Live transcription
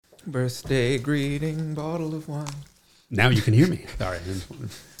Birthday greeting, bottle of wine. Now you can hear me. All right.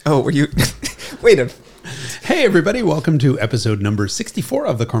 Oh, were you? Wait a... Hey, everybody. Welcome to episode number 64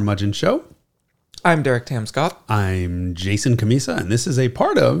 of the Carmudgeon Show. I'm Derek Tamscott. I'm Jason Cammisa, and this is a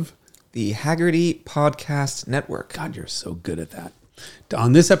part of the Haggerty Podcast Network. God, you're so good at that.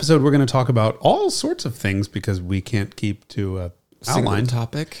 On this episode, we're going to talk about all sorts of things because we can't keep to a outline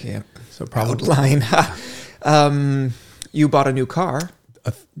topic. Yeah. So probably outline. You bought a new car.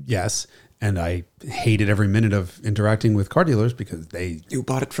 Yes. And I hated every minute of interacting with car dealers because You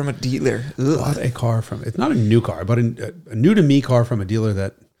bought it from a dealer. bought a car from... It's not a new car. I bought a new-to-me car from a dealer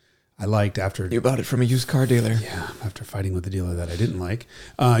that I liked after... You bought it from a used car dealer. Yeah, after fighting with the dealer that I didn't like.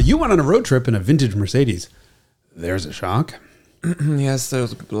 You went on a road trip in a vintage Mercedes. There's a shock. Yes,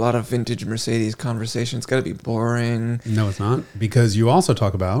 there's a lot of vintage Mercedes conversation. It's got to be boring. No, it's not. Because you also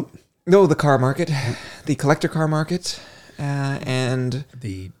talk about... No, the car market. The collector car market. And...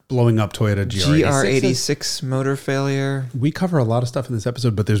 the blowing up Toyota GR86 motor failure. We cover a lot of stuff in this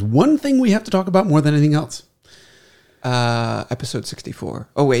episode, but there's one thing we have to talk about more than anything else. Episode 64.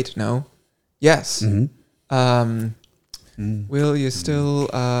 Oh, wait, no. Yes. Mm-hmm. Will you still,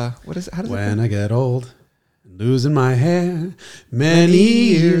 what is it? How does When I get old, losing my hair, many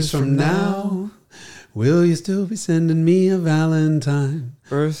years from now, will you still be sending me a Valentine?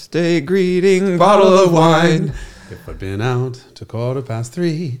 Birthday greeting, bottle of wine. If I'd been out to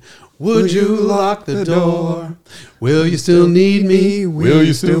 3:15, would you lock the door? Will you still need me? Will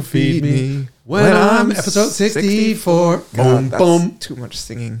you still feed me? When I'm episode 64. God, Boom, that's boom. too much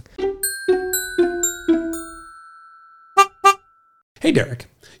singing. Hey, Derek.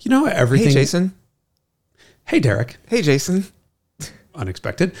 You know how everything... Hey, Jason. Hey, Derek. Hey, Jason.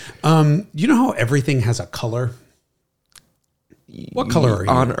 Unexpected. You know how everything has a color? What color are you?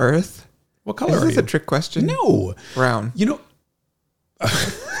 On Earth? What color are you? Is this a trick question? No. Brown. You know...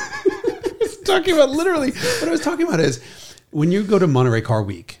 talking about literally... What I was talking about is when you go to Monterey Car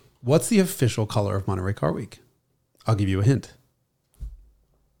Week, what's the official color of Monterey Car Week? I'll give you a hint.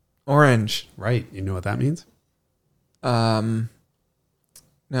 Orange. Right. You know what that means? No,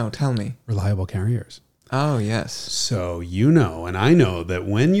 tell me. Reliable carriers. Oh, yes. So you know, and I know that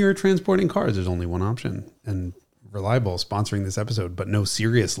when you're transporting cars, there's only one option. And Reliable sponsoring this episode, but no,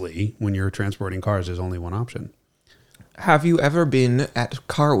 seriously, when you're transporting cars, there's only one option. Have you ever been at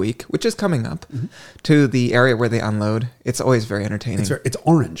Car Week, which is coming up, to the area where they unload? It's always very entertaining. It's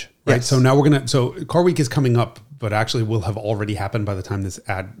orange, right? Yes. So now so Car Week is coming up, but actually will have already happened by the time this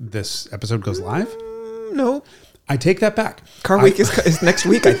episode goes live. No. I take that back. Car Week is next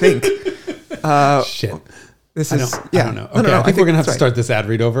week, I think. Shit. This I is, don't know. No, Okay, no, I think we're going to have to right. start this ad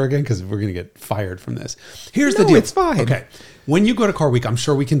read over again because we're going to get fired from this. Here's the deal. It's fine. Okay. When you go to Car Week, I'm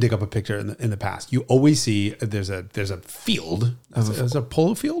sure we can dig up a picture in the past. You always see there's a field. There's a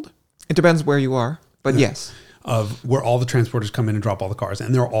polo field? It depends where you are, but yes. Of where all the transporters come in and drop all the cars,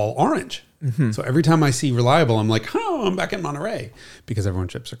 and they're all orange. So every time I see Reliable, I'm like, oh, I'm back in Monterey because everyone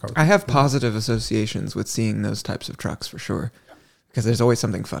ships their cars. I have positive associations with seeing those types of trucks for sure, because there's always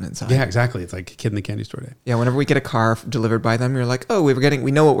something fun inside. Yeah, exactly. It's like Kid in the Candy Store Day. Yeah, whenever we get a car delivered by them, you're like, oh,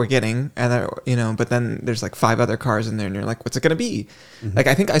 we know what we're getting, and but then there's like 5 other cars in there, and you're like, what's it gonna be? Like,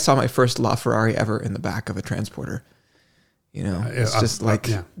 I think I saw my first LaFerrari ever in the back of a transporter. It's just like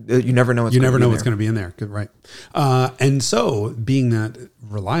you never know what's going to be in there. Good, right? And so, being that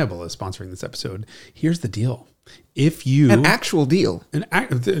Reliable is sponsoring this episode, here's the deal: if you an actual deal,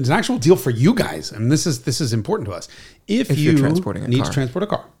 it's an actual deal for you guys, and this is important to us. If you you're transporting need to transport a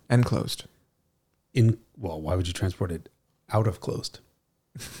car enclosed, why would you transport it out of closed?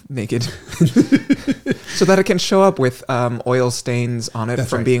 Naked, so that it can show up with oil stains on it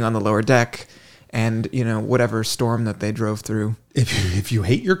from being on the lower deck. And, whatever storm that they drove through. If you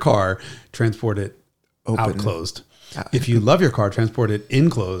hate your car, transport it out closed. If you love your car, transport it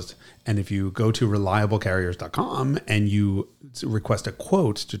enclosed. And if you go to reliablecarriers.com and you request a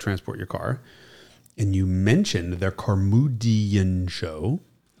quote to transport your car, and you mention their Carmudgeon show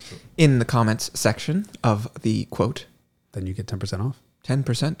in the comments section of the quote, then you get 10% off.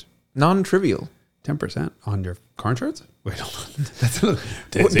 10%. Non-trivial. 10% on your car insurance? Wait, hold on. That's do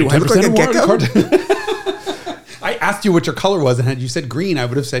I look like a gecko? I asked you what your color was, and had you said green, I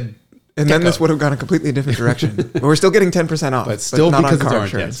would have said and gecko. Then this would have gone a completely different direction. But we're still getting 10% off. But still, not because on car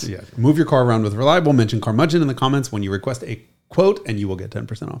it's orange. insurance. Yes, yeah. Move your car around with Reliable. Mention Carmudgeon in the comments when you request a quote, and you will get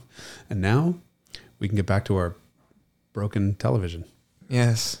 10% off. And now we can get back to our broken television.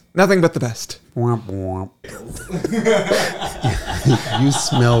 Yes. Nothing but the best. Womp, womp. You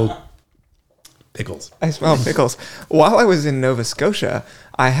smell pickles. I smell pickles. While I was in Nova Scotia,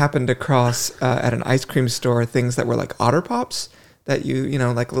 I happened across at an ice cream store things that were like Otter Pops. that you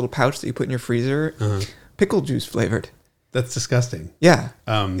know, like a little pouch that you put in your freezer, pickle juice flavored. That's disgusting. Yeah,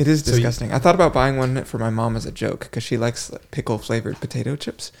 it is disgusting. I thought about buying one for my mom as a joke because she likes pickle flavored potato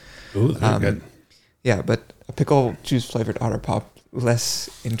chips. Ooh, they're good. Yeah, but a pickle juice flavored Otter Pop, less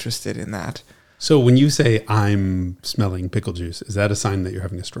interested in that. So when you say I'm smelling pickle juice, is that a sign that you're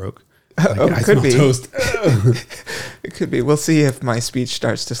having a stroke? Like, it could be. Toast. It could be. We'll see if my speech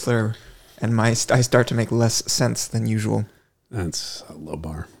starts to slur and I start to make less sense than usual. That's a low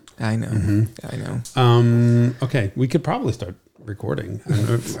bar. I know. I know. Okay, we could probably start recording.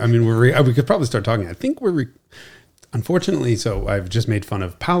 I mean, we could probably start talking. I think unfortunately, so I've just made fun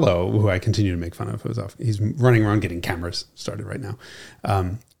of Paolo, who I continue to make fun of. He's running around getting cameras started right now.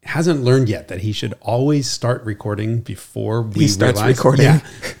 Hasn't learned yet that he should always start recording before he starts recording. Yeah,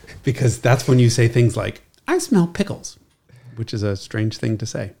 because that's when you say things like, I smell pickles, which is a strange thing to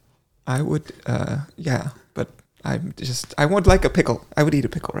say. I would, yeah, but I would like a pickle. I would eat a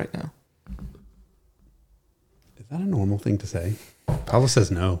pickle right now. Is that a normal thing to say? Paolo says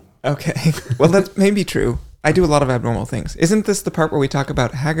no. Okay. Well, that may be true. I do a lot of abnormal things. Isn't this the part where we talk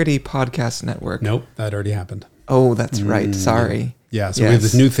about Haggerty Podcast Network? Nope, that already happened. Oh, that's right. Sorry. Yeah, so we have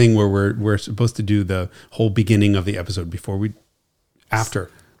this new thing where we're supposed to do the whole beginning of the episode before we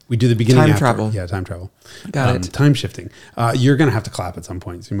do the beginning. Time travel. Yeah, time travel. Got it. Time shifting. You're going to have to clap at some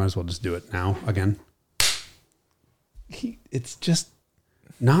point, so you might as well just do it now again. It's just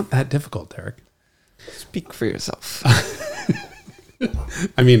not that difficult, Derek. Speak for yourself.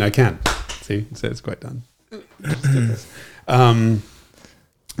 I mean, I can. See, it's quite done.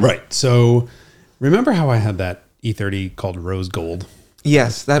 Right. So remember how I had that E30 called Rose Gold?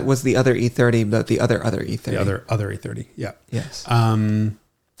 Yes, that was the other E30, but the other E30. The other E30. Yeah. Yes.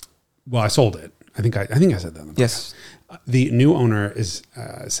 Well, I sold it. I think I said that. Yes. The new owner is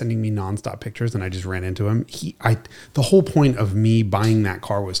sending me nonstop pictures, and I just ran into him. The whole point of me buying that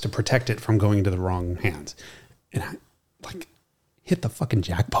car was to protect it from going into the wrong hands, and I hit the fucking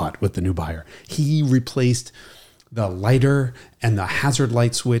jackpot with the new buyer. He replaced the lighter and the hazard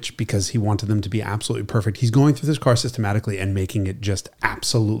light switch because he wanted them to be absolutely perfect. He's going through this car systematically and making it just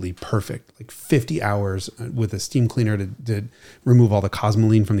absolutely perfect. Like 50 hours with a steam cleaner to remove all the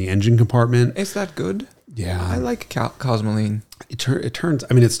cosmoline from the engine compartment. Is that good? Yeah. I like cosmoline. It turns,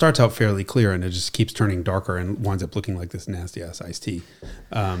 I mean, it starts out fairly clear and it just keeps turning darker and winds up looking like this nasty ass iced tea.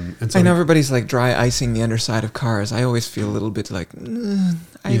 And so I know everybody's like dry icing the underside of cars. I always feel a little bit like,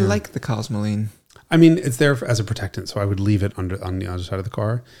 I like the cosmoline. I mean, it's there as a protectant, so I would leave it on the other side of the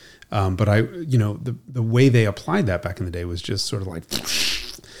car. But the way they applied that back in the day was just sort of like,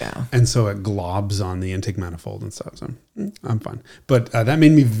 yeah. And so it globs on the intake manifold and stuff. So I'm fine. But that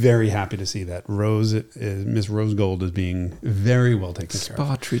made me very happy to see that Miss Rose Gold is being very well taken care of.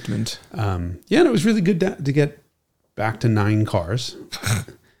 Spa treatment. And it was really good to get back to 9 cars.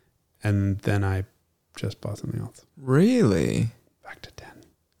 And then I just bought something else. Really? Back to 10.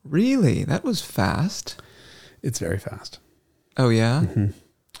 Really? That was fast. It's very fast. Oh, yeah? Mm-hmm.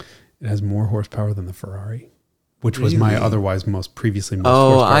 It has more horsepower than the Ferrari, which was my otherwise most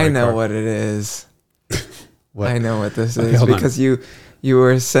horsepower I know car. what it is. What? I know what this is because you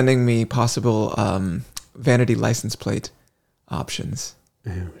were sending me possible vanity license plate options.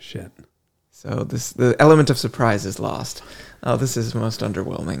 Oh, shit. So the element of surprise is lost. Oh, this is most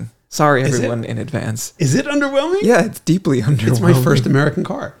underwhelming. Sorry, everyone, in advance. Is it underwhelming? Yeah, it's deeply underwhelming. It's my first American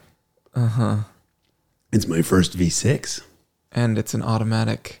car. Uh-huh. It's my first V6. And it's an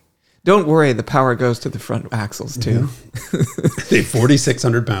automatic. Don't worry, the power goes to the front axles, too. Mm-hmm. A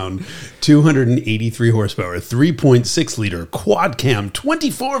 4,600 pound, 283 horsepower, 3.6 liter quad cam,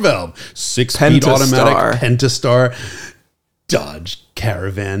 24 valve, 6-speed automatic Pentastar Dodge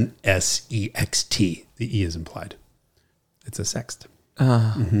Caravan SEXT. The E is implied. It's a sext.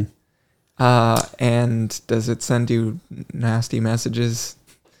 And does it send you nasty messages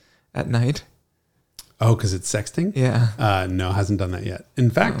at night? Oh, because it's sexting? Yeah. No, it hasn't done that yet. In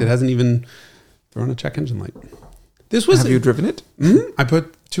fact, it hasn't even thrown a check engine light. Have you driven it? Mm-hmm. I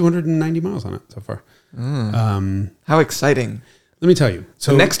put 290 miles on it so far. How exciting. Let me tell you.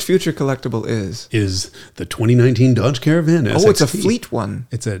 So the next future collectible is the 2019 Dodge Caravan SXT. Oh, it's a fleet one.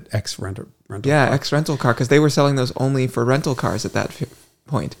 It's an ex-rental car. Ex-rental car, because they were selling those only for rental cars at that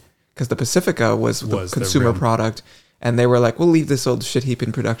point. Because the Pacifica was the consumer product, and they were like, we'll leave this old shit heap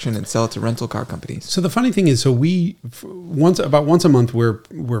in production and sell it to rental car companies. So the funny thing is, about once a month,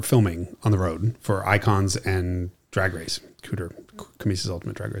 we're filming on the road for Icons and Drag Race, Cammisa's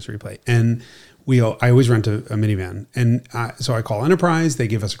Ultimate Drag Race Replay. And I always rent a minivan. And so I call Enterprise. They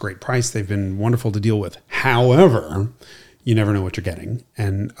give us a great price. They've been wonderful to deal with. However, you never know what you're getting.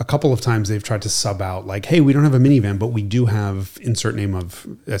 And a couple of times they've tried to sub out like, hey, we don't have a minivan, but we do have insert name of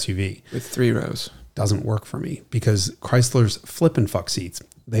SUV. With 3 rows. Doesn't work for me because Chrysler's flip and fuck seats,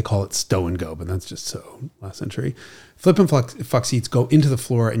 they call it stow and go, but that's just so last century. Flip and fuck seats go into the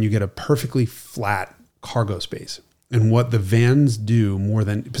floor and you get a perfectly flat cargo space. And what the vans do more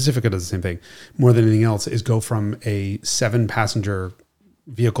than, Pacifica does the same thing, more than anything else, is go from a 7-passenger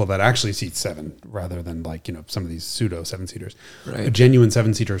vehicle that actually seats 7 rather than like, some of these pseudo 7-seaters, right. A genuine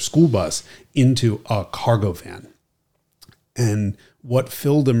 7-seater school bus into a cargo van. And what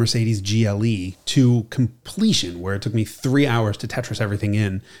filled a Mercedes GLE to completion, where it took me 3 hours to Tetris everything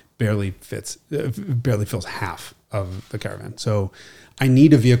in, barely fills half of the Caravan. So I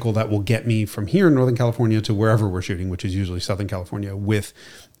need a vehicle that will get me from here in Northern California to wherever we're shooting, which is usually Southern California, with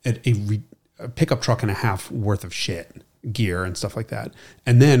a pickup truck and a half worth of shit, gear and stuff like that.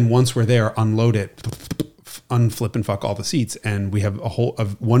 And then once we're there, unload it, unflip and fuck all the seats, and we have a whole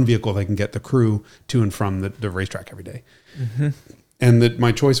of one vehicle that can get the crew to and from the racetrack every day. Mm-hmm. And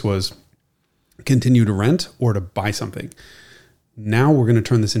my choice was continue to rent or to buy something. Now we're going to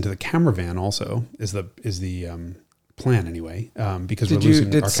turn this into the camera van. Also, is the plan anyway? Because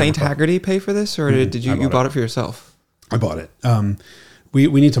did Saint Haggerty pay for this, or did you bought it for yourself? I bought it.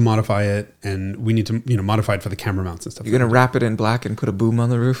 We need to modify it, and we need to modify it for the camera mounts and stuff. You're gonna wrap it in black and put a boom on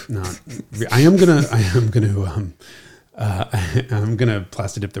the roof? No, I'm gonna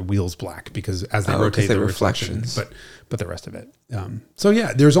plastic dip the wheels black because as they rotate, the reflections. But the rest of it. So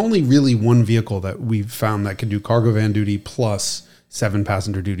yeah, there's only really one vehicle that we've found that can do cargo van duty plus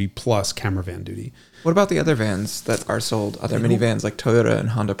 7-passenger duty plus camera van duty. What about the other vans that are sold? Other minivans like Toyota and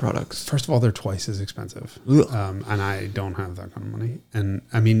Honda products? First of all, they're twice as expensive. And I don't have that kind of money. And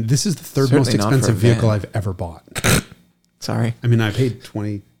I mean, this is the third most expensive vehicle I've ever bought. Sorry. I mean, I paid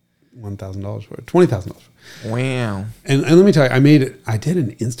 $21,000 for it. $20,000. Wow. And let me tell you, I did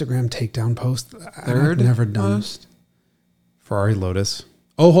an Instagram takedown post. I've never done post? Ferrari Lotus.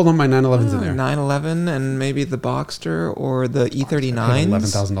 Oh, hold on, my 911's in there. 911 and maybe the Boxster or the E39s.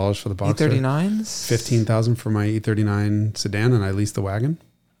 $11,000 for the Boxster. E39s. $15,000 for my E39 sedan, and I leased the wagon.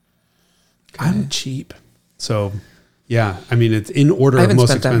 Okay. I'm cheap, so yeah. I mean, it's in order of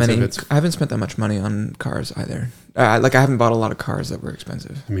most expensive. I haven't spent that much money on cars either. I haven't bought a lot of cars that were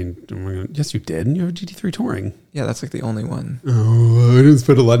expensive. I mean, yes, you did. You have a GT3 Touring. Yeah, that's like the only one. Oh, I didn't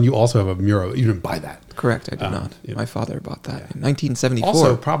spend a lot. And you also have a Muro. You didn't buy that. Correct, I did not. Yeah. My father bought that in 1974.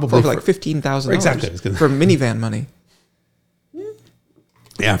 Also, probably for like $15,000. Exactly. For minivan money.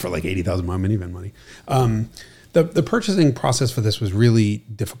 Yeah, for like $80,000 minivan money. The purchasing process for this was really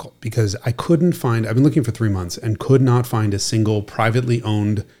difficult because I've been looking for 3 months and could not find a single privately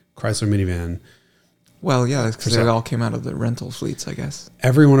owned Chrysler minivan. Well, yeah, because they all came out of the rental fleets, I guess.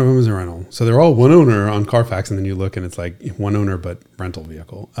 Every one of them is a rental. So they're all one owner on Carfax, and then you look and it's like one owner, but rental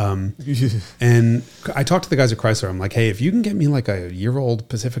vehicle. And I talked to the guys at Chrysler. I'm like, hey, if you can get me like a year-old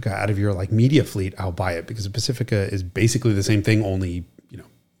Pacifica out of your like media fleet, I'll buy it, because a Pacifica is basically the same thing, only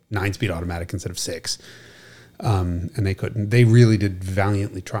 9-speed automatic instead of 6. And they really did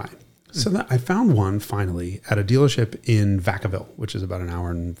valiantly try. So I found one finally at a dealership in Vacaville, which is about an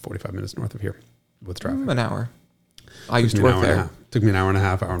hour and 45 minutes north of here with traffic. An hour. I used to work there. Took me an hour and a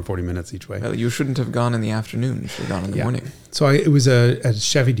half, hour and 40 minutes each way. Well, you shouldn't have gone in the afternoon. You should have gone in the morning. So it was a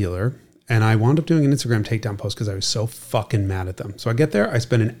Chevy dealer, and I wound up doing an Instagram takedown post because I was so fucking mad at them. So I get there, I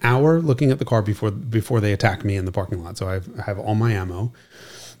spend an hour looking at the car before they attack me in the parking lot. So I have all my ammo.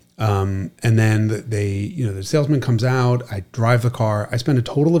 And then the salesman comes out, I drive the car, I spend a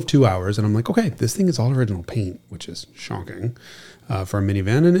total of 2 hours, and I'm like, okay, this thing is all original paint, which is shocking for a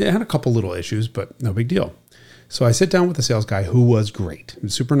minivan. And it had a couple little issues, but no big deal. So I sit down with the sales guy, who was great, he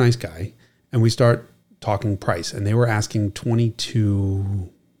was a super nice guy. And we start talking price, and they were asking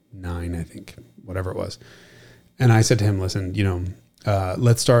 $22,900, I think, whatever it was. And I said to him, listen,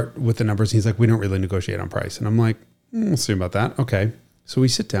 let's start with the numbers. He's like, we don't really negotiate on price. And I'm like, we'll see about that. Okay. So we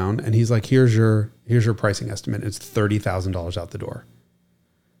sit down, and he's like, here's your pricing estimate. It's $30,000 out the door.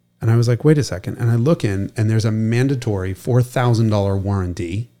 And I was like, wait a second. And I look in, and there's a mandatory $4,000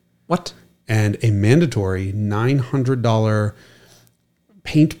 warranty. What? And a mandatory $900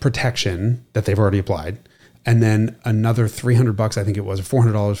 paint protection that they've already applied. And then another $300, I think it was, or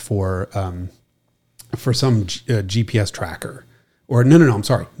 $400 for some GPS tracker. Or no, I'm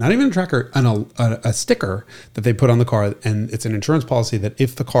sorry. Not even a tracker, a sticker that they put on the car. And it's an insurance policy that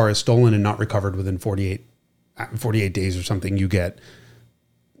if the car is stolen and not recovered within 48 days or something, you get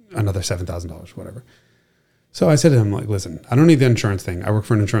another $7,000, whatever. So I said to him, like, listen, I don't need the insurance thing. I work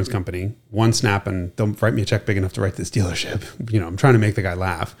for an insurance company. One snap and they'll write me a check big enough to write this dealership. I'm trying to make the guy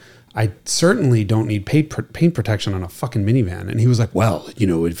laugh. I certainly don't need paint protection on a fucking minivan. And he was like, well,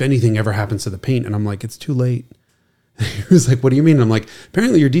 if anything ever happens to the paint. And I'm like, it's too late. He was like, what do you mean? And I'm like,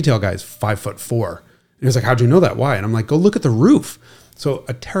 apparently your detail guy is 5'4". And he was like, how'd you know that? Why? And I'm like, go look at the roof. So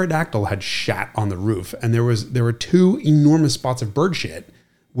a pterodactyl had shat on the roof, and there were 2 enormous spots of bird shit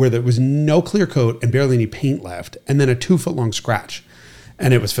where there was no clear coat and barely any paint left, and then a 2-foot long scratch.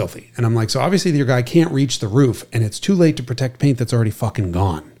 And it was filthy. And I'm like, so obviously your guy can't reach the roof, and it's too late to protect paint that's already fucking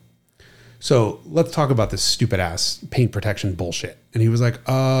gone. So let's talk about this stupid ass paint protection bullshit. And he was like,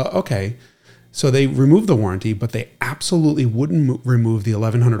 okay. So they removed the warranty, but they absolutely wouldn't remove the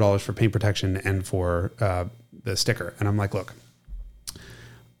 $1,100 for paint protection and for the sticker. And I'm like, look,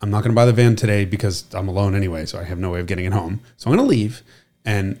 I'm not going to buy the van today because I'm alone anyway, so I have no way of getting it home. So I'm going to leave,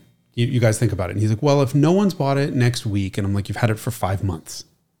 and you guys think about it. And he's like, well, if no one's bought it next week, and I'm like, you've had it for 5 months.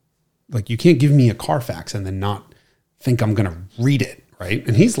 Like, you can't give me a Carfax and then not think I'm going to read it, right?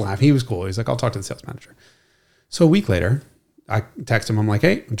 And he's laughing. He was cool. He's like, I'll talk to the sales manager. So a week later, I text him. I'm like,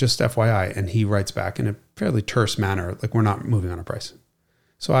 hey, just FYI. And he writes back in a fairly terse manner, like, we're not moving on a price.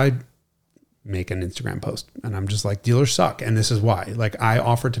 So I make an Instagram post, and I'm just like, dealers suck. And this is why. Like, I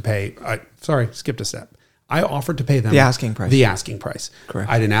offered to pay, skipped a step. I offered to pay them the asking price. The asking price. Correct.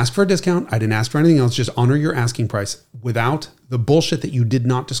 I didn't ask for a discount. I didn't ask for anything else. Just honor your asking price without the bullshit that you did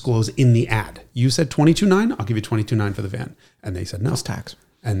not disclose in the ad. You said $22,900. I'll give you $22,900 for the van. And they said no. Plus tax.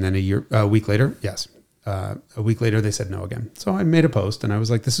 And then a week later, yes. A week later, they said no again. So I made a post, and I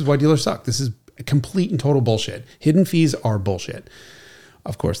was like, this is why dealers suck. This is complete and total bullshit. Hidden fees are bullshit.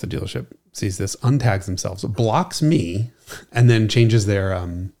 Of course, the dealership sees this, untags themselves, blocks me, and then changes their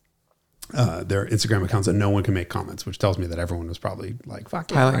Instagram accounts, and no one can make comments, which tells me that everyone was probably like, fuck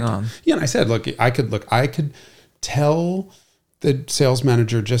yeah. Piling on. Yeah, and I said, I could tell the sales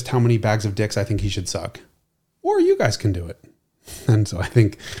manager just how many bags of dicks I think he should suck, or you guys can do it. And so I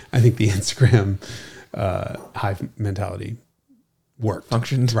think the Instagram hive mentality worked.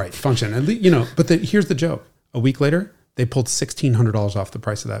 Functioned. Right, functioned. But here's the joke. A week later, they pulled $1,600 off the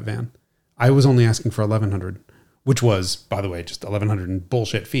price of that van. I was only asking for $1,100, which was, by the way, just $1,100 in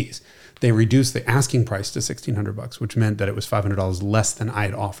bullshit fees. They reduced the asking price to $1,600, which meant that it was $500 less than I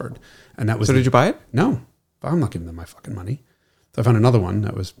had offered. And that was. So did you buy it? No, I'm not giving them my fucking money. So I found another one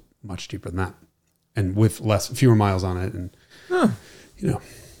that was much cheaper than that, and with fewer miles on it, and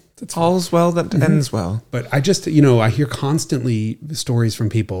it's all's well that ends well. But I just, I hear constantly stories from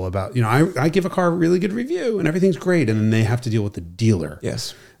people about, I give a car a really good review and everything's great, and then they have to deal with the dealer.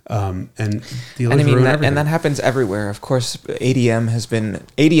 Yes. And dealers ruin everything. That happens everywhere. Of course,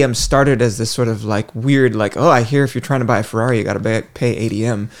 ADM started as this sort of like weird, like, oh, I hear if you're trying to buy a Ferrari, you got to pay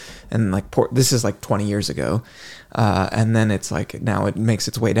ADM. And like, this is like 20 years ago. And then it's like, now it makes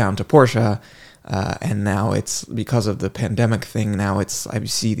its way down to Porsche. And now it's, because of the pandemic thing, I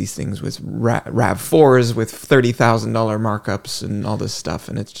see these things with RAV4s with $30,000 markups and all this stuff.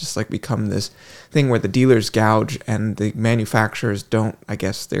 And it's just like become this thing where the dealers gouge and the manufacturers don't, I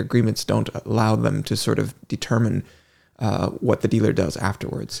guess their agreements don't allow them to sort of determine what the dealer does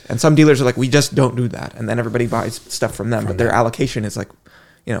afterwards. And some dealers are like, we just don't do that. And then everybody buys stuff from them, but their allocation is like,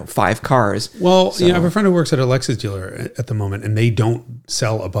 5 cars. Well, I have a friend who works at a Lexus dealer at the moment, and they don't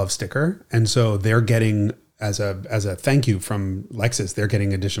sell above sticker. And so they're getting, as a thank you from Lexus, they're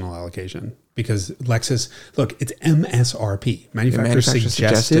getting additional allocation because Lexus, look, it's MSRP, manufacturer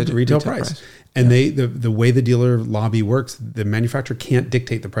suggested retail price. And the way the dealer lobby works, the manufacturer can't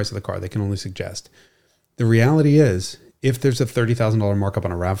dictate the price of the car. They can only suggest. The reality is, if there's a $30,000 markup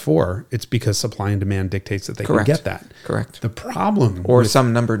on a RAV4, it's because supply and demand dictates that they can get that. Correct. The problem,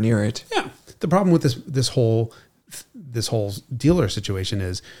 some number near it. Yeah. The problem with this whole dealer situation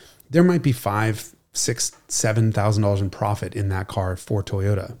is there might be $5,000, $6,000, $7,000 in profit in that car for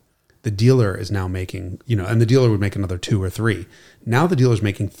Toyota. The dealer is now making, and the dealer would make another 2 or 3. Now the dealer's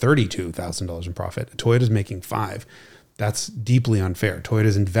making $32,000 in profit. Toyota's making $5,000. That's deeply unfair.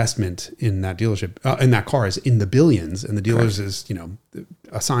 Toyota's investment in that dealership, in that car, is in the billions, and the dealers is,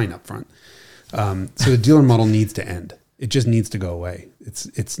 a sign up front. So the dealer model needs to end. It just needs to go away.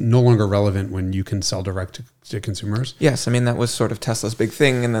 It's no longer relevant when you can sell direct to consumers. Yes, that was sort of Tesla's big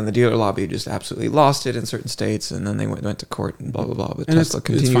thing, and then the dealer lobby just absolutely lost it in certain states, and then they went to court and blah blah blah. But Tesla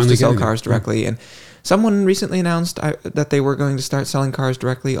continues to sell cars directly, and someone recently announced that they were going to start selling cars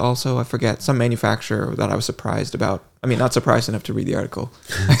directly. Also, I forget, some manufacturer that I was surprised about. Not surprised enough to read the article.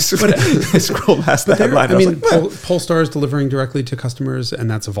 I scrolled past the headline. Polestar is delivering directly to customers,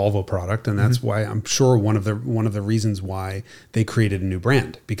 and that's a Volvo product, and that's why I'm sure one of the reasons why they created a new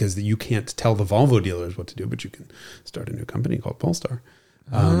brand, because you can't tell the Volvo dealers what to do, but you can start a new company called Polestar.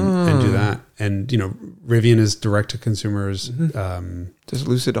 and do that. And, Rivian is direct to consumers. Does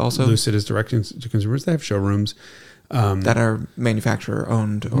Lucid also? Lucid is direct to consumers. They have showrooms. That are manufacturer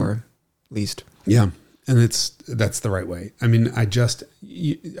owned or leased. Yeah. And that's the right way. I mean,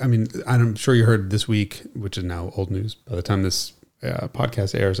 I'm sure you heard this week, which is now old news by the time this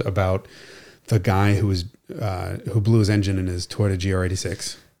podcast airs, about the guy who blew his engine in his Toyota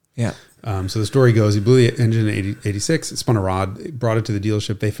GR86. Yeah. So the story goes, he blew the engine in 86, spun a rod, brought it to the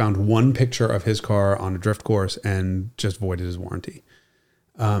dealership. They found one picture of his car on a drift course and just voided his warranty.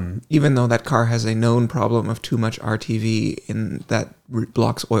 Even though that car has a known problem of too much RTV in that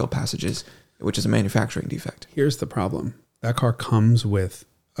blocks oil passages, which is a manufacturing defect. Here's the problem. That car comes with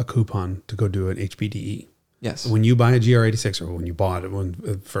a coupon to go do an HPDE. Yes. When you buy a GR86, or when you bought it, when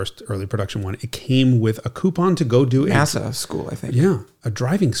the first early production one, it came with a coupon to go do NASA school, I think. Yeah, a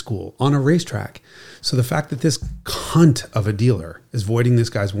driving school on a racetrack. So the fact that this cunt of a dealer is voiding this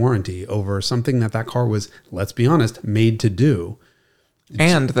guy's warranty over something that car was, let's be honest, made to do.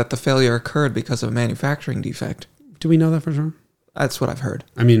 And that the failure occurred because of a manufacturing defect. Do we know that for sure? That's what I've heard.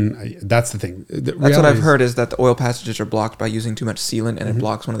 I mean, that's the thing. That's what I've heard, is that the oil passages are blocked by using too much sealant, and it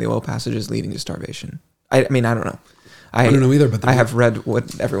blocks one of the oil passages, leading to starvation. I mean, I don't know. I don't know either, but I have read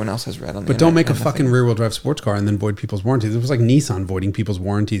what everyone else has read on the internet. But don't make a fucking rear-wheel drive sports car and then void people's warranties. It was like Nissan voiding people's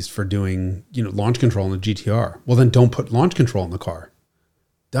warranties for doing, launch control in the GTR. Well, then don't put launch control in the car.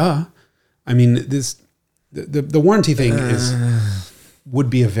 Duh. I mean, the warranty thing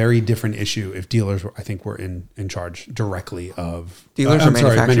would be a very different issue if dealers were, I think, were in charge directly of dealers.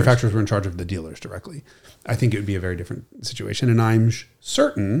 Manufacturers were in charge of the dealers directly. I think it would be a very different situation. And I'm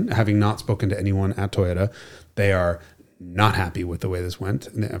certain, having not spoken to anyone at Toyota, they are not happy with the way this went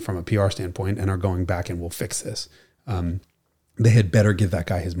from a PR standpoint and are going back and will fix this. They had better give that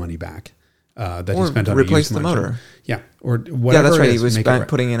guy his money back. He spent on replace the motor. Yeah. Or whatever. Yeah, that's right. He was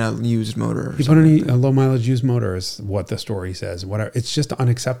putting in a used motor. He put in a low mileage used motor is what the story says. Whatever. It's just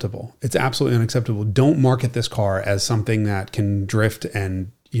unacceptable. It's absolutely unacceptable. Don't market this car as something that can drift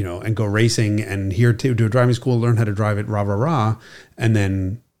and go racing and here to do a driving school, learn how to drive it, rah, rah, rah, and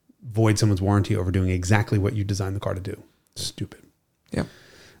then void someone's warranty over doing exactly what you designed the car to do. Stupid. Yeah.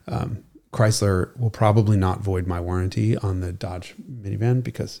 Chrysler will probably not void my warranty on the Dodge minivan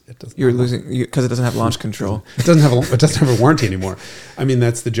because it doesn't. Because it doesn't have launch control. It doesn't have a warranty anymore. I mean,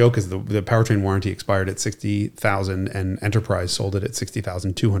 that's the joke. Is the powertrain warranty expired at 60,000 and Enterprise sold it at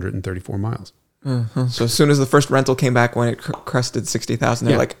 60,234 miles. Uh-huh. So as soon as the first rental came back when it crested 60,000,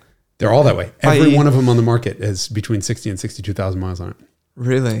 they're all that way. Every one of them on the market is between 60 and 62,000 miles on it.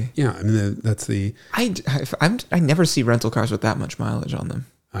 Really? Yeah. I mean, that's the. I never see rental cars with that much mileage on them.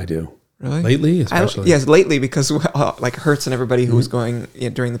 I do. Really? Lately, especially. Yes, lately, because like Hertz and everybody who was going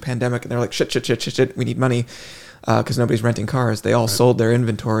during the pandemic, and they're like, shit, we need money because nobody's renting cars. They all sold their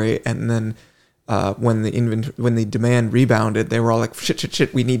inventory, and then when the demand rebounded, they were all like,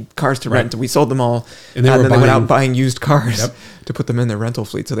 shit, we need cars to rent. We sold them all, and then they went out buying used cars to put them in their rental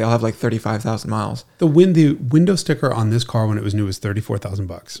fleet. So they all have like 35,000 miles. The window sticker on this car when it was new was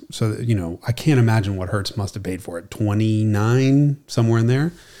 $34,000. So I can't imagine what Hertz must have paid for it. 29, somewhere in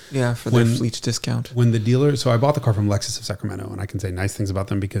there. Yeah, for their fleet discount. When the dealer, so I bought the car from Lexus of Sacramento, and I can say nice things about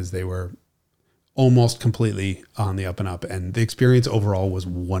them because they were almost completely on the up and up, and the experience overall was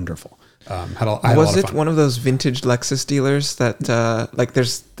wonderful. Was it one of those vintage Lexus dealers that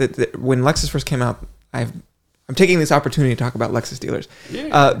when Lexus first came out? I'm taking this opportunity to talk about Lexus dealers.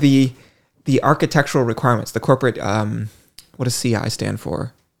 Yeah. The architectural requirements, the corporate, what does CI stand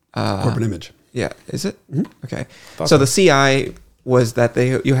for? Corporate image. Yeah, is it? Mm-hmm. Okay. So the CI was that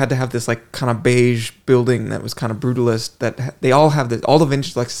you had to have this like kind of beige building that was kind of brutalist. That they all have this. All the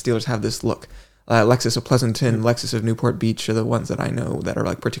vintage Lexus dealers have this look. Lexus of Pleasanton, Lexus of Newport Beach are the ones that I know that are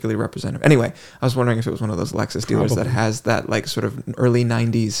like particularly representative. Anyway, I was wondering if it was one of those Lexus dealers that has that like sort of early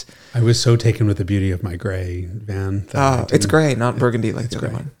 90s. I was so taken with the beauty of my gray van. It's gray, not burgundy like the other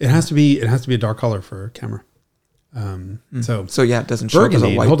one. It has to be a dark color for camera. So yeah, it doesn't show up as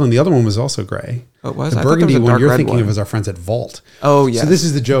a white. Hold on, the other one was also gray. Oh, it was? The burgundy one you're thinking of is our friends at Vault. Oh, yes. So this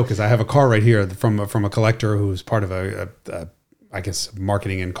is the joke, is I have a car right here from a collector who's part of a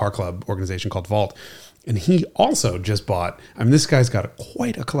marketing and car club organization called Vault. And he also just bought, this guy's got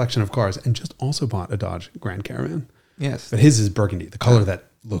quite a collection of cars and just also bought a Dodge Grand Caravan. Yes. But his is burgundy, the color that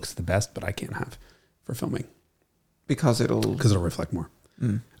looks the best, but I can't have for filming. Because it'll reflect more.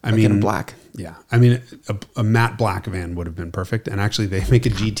 In black. Yeah. A matte black van would have been perfect. And actually they make a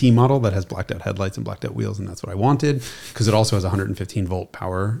GT model that has blacked out headlights and blacked out wheels. And that's what I wanted because it also has a 115 volt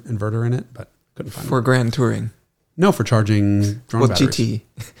power inverter in it, but couldn't find it. For grand touring. No, for charging drone batteries.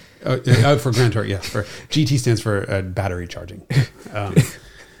 GT. For Grand Tour, yes. For GT stands for battery charging.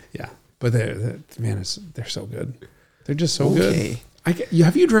 Yeah, but they're so good. They're just so good.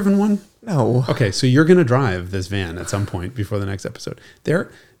 Have you driven one? No. Okay, so you're gonna drive this van at some point before the next episode. They're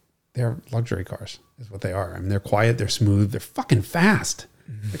luxury cars, is what they are. I mean, they're quiet, they're smooth, they're fucking fast.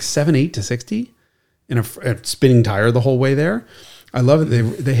 Like 78 to 60 in a spinning tire the whole way there. I love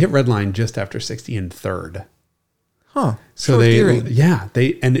it. They hit red line just after 60 in third. Huh. So the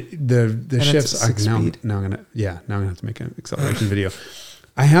shifts. Now I'm gonna have to make an acceleration video.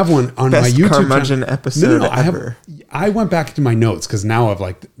 I have one on Best my YouTube Carmudgeon episode ever. I went back to my notes because now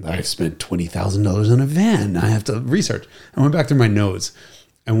I've spent $20,000 on a van. I have to research. I went back to my notes,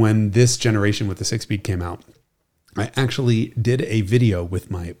 and when this generation with the 6-speed came out, I actually did a video with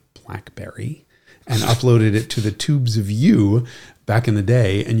my BlackBerry and uploaded it to the Tubes of You back in the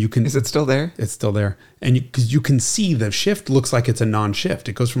day, and you can. Is it still there? It's still there, and because you can see the shift looks like it's a non-shift.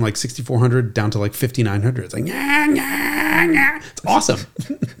 It goes from like 6,400 down to like 5,900. It's like it's awesome.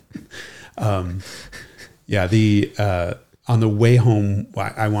 On the way home,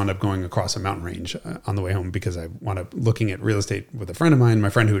 I wound up going across a mountain range on the way home because I wound up looking at real estate with a friend of mine, my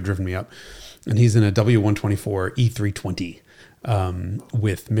friend who had driven me up, and he's in a W124 E320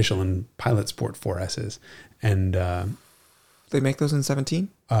 with Michelin Pilot Sport 4S's, and. They make those in 17?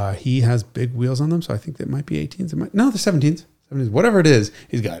 He has big wheels on them, so I think that might be 18s. No, they're 17s. Whatever it is,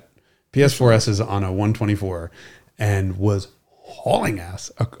 he's got PS4S's on a 124 and was hauling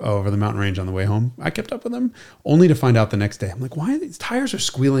ass over the mountain range on the way home. I kept up with him only to find out the next day. I'm like, why these tires are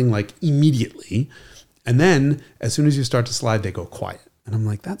squealing like immediately? And then as soon as you start to slide, they go quiet. And I'm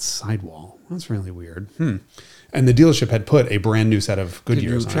like, that's sidewall. That's really weird. And the dealership had put a brand new set of Goodyears on. Did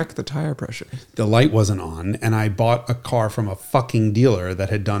you check the tire pressure? The light wasn't on, and I bought a car from a fucking dealer that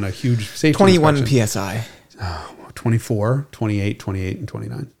had done a huge safety 21 inspection. PSI. 24, 28, 28, and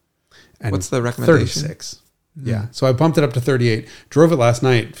 29. And what's the recommendation? 36. Yeah. So I bumped it up to 38, drove it last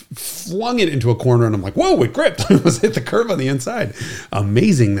night, flung it into a corner, and I'm like, whoa, it gripped. It was hit the curb on the inside.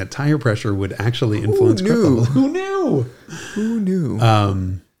 Amazing that tire pressure would actually influence grip level. Who knew? Who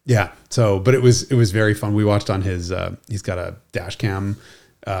knew? Yeah. So, but it was very fun. We watched on his, he's got a dash cam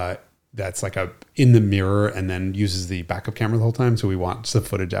that's like in the mirror and then uses the backup camera the whole time. So we watched the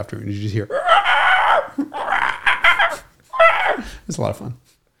footage after and you just hear, it's a lot of fun.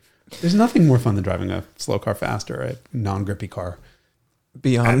 There's nothing more fun than driving a slow car fast or a non-grippy car.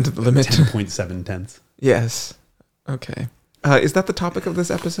 Beyond the limit. 10.7 tenths. Yes. Okay. Is that the topic of this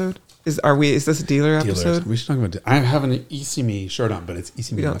episode? Is this a dealer episode? We should talk about. I have an ISSIMI shirt on, but it's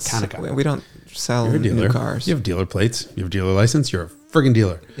ISSIMI Mechanica. We don't sell new cars. You have dealer plates. You have a dealer license. You're a friggin'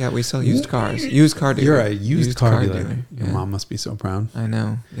 dealer. Yeah, we sell used cars. Used car dealer. You're a used car dealer. Your mom must be so proud. I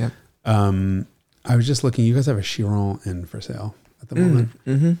know. Yep. I was just looking. You guys have a Chiron in for sale at the moment.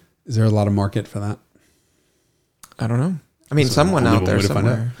 Mm-hmm. Is there a lot of market for that? I don't know. I mean, someone out there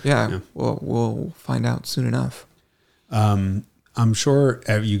somewhere. Yeah. We'll find out soon enough. I'm sure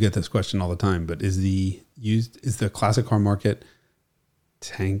you get this question all the time, but is the classic car market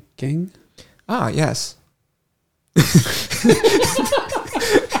tanking? Ah, yes.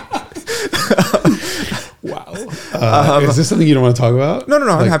 Wow. Is this something you don't want to talk about? No.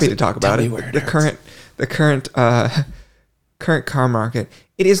 I'm happy to talk about it. The current car market.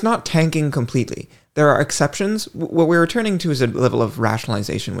 It is not tanking completely. There are exceptions. What we're returning to is a level of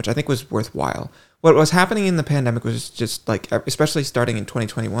rationalization, which I think was worthwhile. What was happening in the pandemic was just like, especially starting in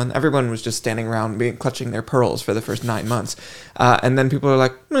 2021, everyone was just standing around clutching their pearls for the first 9 months. And then people were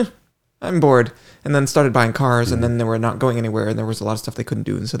like, I'm bored. And then started buying cars, and then they were not going anywhere, and there was a lot of stuff they couldn't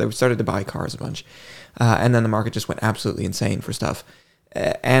do. And so they started to buy cars a bunch. And then the market just went absolutely insane for stuff.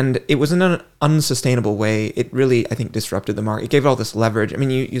 And it was in an unsustainable way. It really, I think, disrupted the market. It gave it all this leverage. I mean,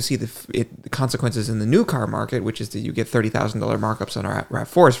 you see the consequences in the new car market, which is that you get $30,000 markups on our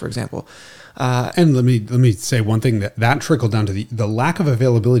RAV4s, for example. And let me say one thing that trickled down to the lack of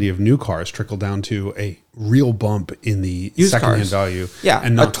availability of new cars trickled down to a real bump in the secondhand value. Yeah,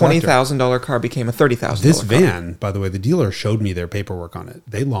 and a $20,000 car became a $30,000. This van, by the way, the dealer showed me their paperwork on it.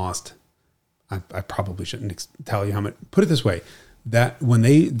 They lost. I probably shouldn't tell you how much. Put it this way. That when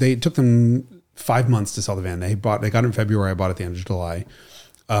they took them 5 months to sell the van, they got it in February. I bought it at the end of July.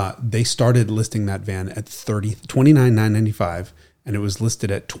 They started listing that van at $29,995, and it was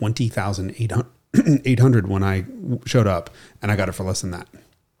listed at $20,800 when I showed up, and I got it for less than that.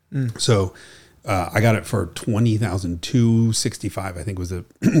 So I got it for $20,265. I think was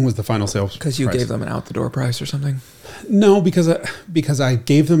the final sales. Because you gave them an out the door price or something. No, because I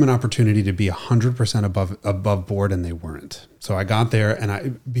gave them an opportunity to be 100% above board, and they weren't. So I got there,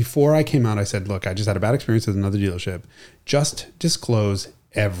 and before I came out, I said, "Look, I just had a bad experience with another dealership. Just disclose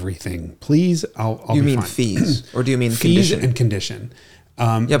everything, please. I'll be fine." You mean fees, or do you mean fees condition? and condition?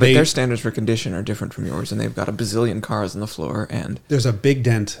 Yeah, but their standards for condition are different from yours, and they've got a bazillion cars on the floor. And there's a big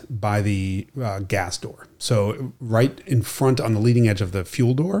dent by the gas door. So right in front on the leading edge of the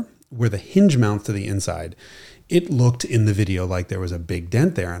fuel door, where the hinge mounts to the inside, it looked in the video like there was a big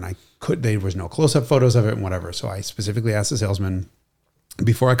dent there, and there was no close-up photos of it and whatever. So I specifically asked the salesman,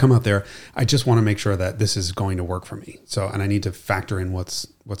 before I come out there, I just want to make sure that this is going to work for me. So, and I need to factor in what's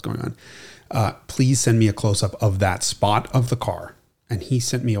going on. Please send me a close-up of that spot of the car. And he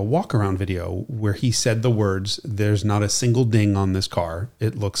sent me a walk-around video where he said the words, "There's not a single ding on this car.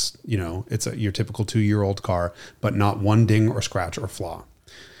 It looks, it's your typical 2-year-old car, but not one ding or scratch or flaw."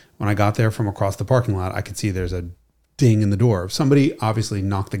 When I got there from across the parking lot, I could see there's a ding in the door. Somebody obviously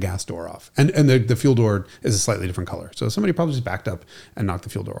knocked the gas door off. And the fuel door is a slightly different color. So somebody probably just backed up and knocked the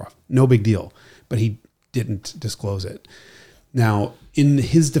fuel door off. No big deal. But he didn't disclose it. Now, in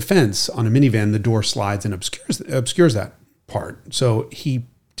his defense, on a minivan, the door slides and obscures that part. So he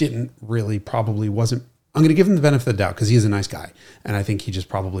wasn't, I'm going to give him the benefit of the doubt because he is a nice guy. And I think he just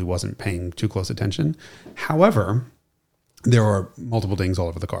probably wasn't paying too close attention. However, there are multiple dings all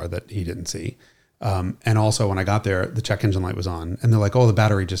over the car that he didn't see. And also when I got there, the check engine light was on and they're like, "Oh, the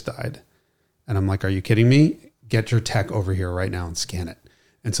battery just died." And I'm like, "Are you kidding me? Get your tech over here right now and scan it."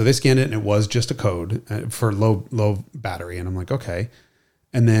 And so they scanned it and it was just a code for low battery. And I'm like, "Okay."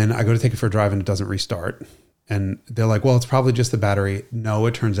 And then I go to take it for a drive and it doesn't restart. And they're like, "Well, it's probably just the battery." No,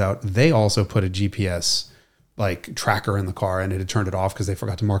 it turns out they also put a GPS tracker in the car and it had turned it off because they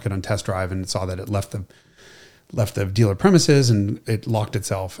forgot to mark it on test drive and saw that it left the dealer premises and it locked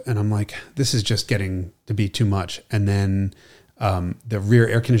itself. And I'm like, this is just getting to be too much. And then the rear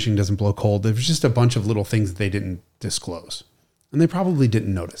air conditioning doesn't blow cold. There's just a bunch of little things that they didn't disclose. And they probably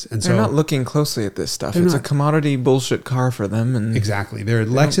didn't notice. And they're not looking closely at this stuff. It's a commodity bullshit car for them. And exactly. They're a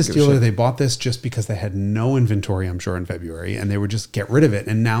Lexus dealer. They bought this just because they had no inventory, I'm sure, in February. And they would just get rid of it.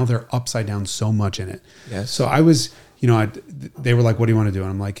 And now they're upside down so much in it. Yes. So I was, they were like, "What do you want to do?" And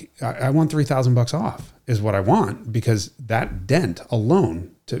I'm like, I want $3,000 off is what I want, because that dent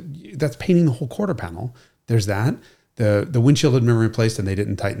alone, that's painting the whole quarter panel. There's that. The windshield had been replaced and they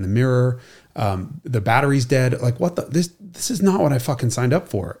didn't tighten the mirror. The battery's dead. Like, this is not what I fucking signed up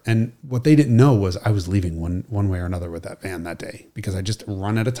for. And what they didn't know was I was leaving one way or another with that van that day because I just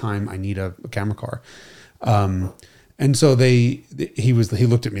run out of time. I need a camera car. And so he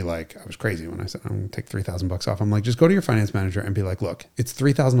looked at me like I was crazy when I said, "I'm going to take $3,000 off." I'm like, "Just go to your finance manager and be like, look, it's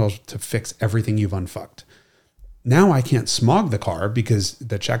 $3,000 to fix everything you've unfucked. Now I can't smog the car because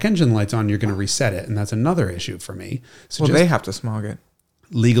the check engine light's on. You're going to reset it. And that's another issue for me." So they have to smog it.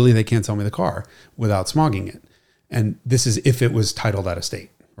 Legally, they can't sell me the car without smogging it. And this is if it was titled out of state,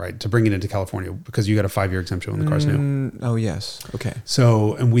 right? To bring it into California, because you got a 5-year exemption when the car's new. Oh, yes. Okay.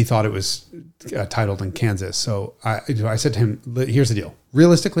 So, and we thought it was titled in Kansas. So I said to him, "Here's the deal.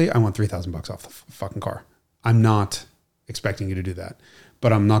 Realistically, I want $3,000 off the fucking car. I'm not expecting you to do that.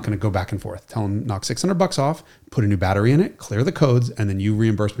 But I'm not going to go back and forth. Tell him, knock $600 off, put a new battery in it, clear the codes, and then you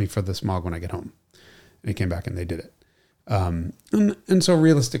reimburse me for the smog when I get home." And he came back and they did it. And so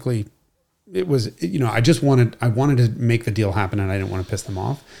realistically, it was, I wanted to make the deal happen and I didn't want to piss them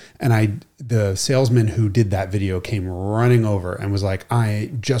off. And the salesman who did that video came running over and was like,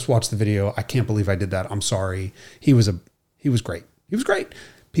 "I just watched the video. I can't believe I did that. I'm sorry." He was great. He was great.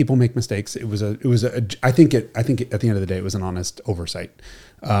 People make mistakes. I think at the end of the day, it was an honest oversight.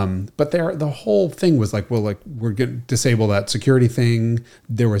 But the whole thing was like, well, we're going to disable that security thing.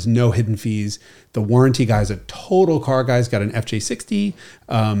 There was no hidden fees. The warranty guy's a total car guy's got an FJ60.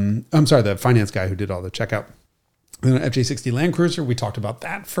 I'm sorry, the finance guy who did all the checkout. And an FJ60 Land Cruiser. We talked about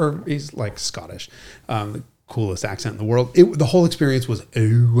that he's like Scottish, the coolest accent in the world. The whole experience was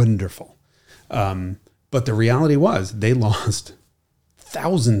wonderful. But the reality was they lost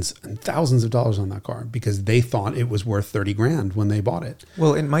thousands and thousands of dollars on that car because they thought it was worth $30,000 when they bought it.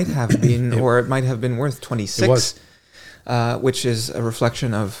 Well, it might have been, or it might have been worth 26, which is a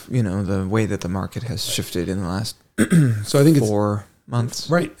reflection of, the way that the market has shifted in the last so I think 4 months.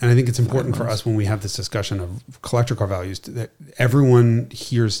 Right. And I think it's important for us when we have this discussion of collector car values that everyone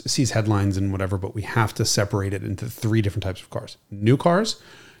sees headlines and whatever, but we have to separate it into 3 different types of cars: new cars,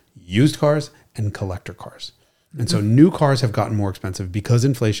 used cars, and collector cars. And so new cars have gotten more expensive because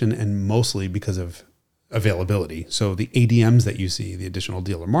inflation and mostly because of availability. So the ADMs that you see, the additional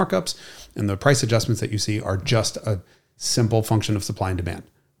dealer markups, and the price adjustments that you see are just a simple function of supply and demand.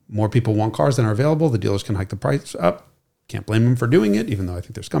 More people want cars than are available. The dealers can hike the price up. Can't blame them for doing it, even though I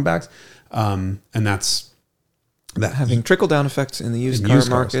think they're scumbags. And that's that. Having trickle-down effects in the used car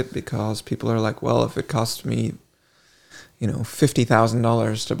market, because people are like, well, if it costs me,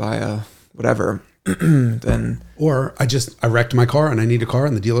 $50,000 to buy a whatever, then... Or I wrecked my car and I need a car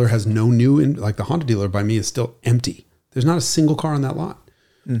and the dealer has no new, like the Honda dealer by me is still empty. There's not a single car on that lot.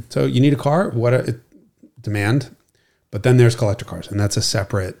 So you need a car, demand, but then there's collector cars. And that's a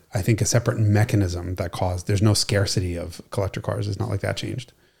separate mechanism that there's no scarcity of collector cars. It's not like that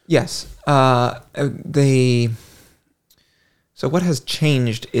changed. Yes. So what has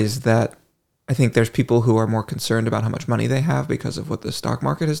changed is that I think there's people who are more concerned about how much money they have because of what the stock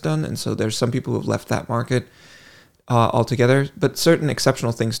market has done. And so there's some people who have left that market altogether, but certain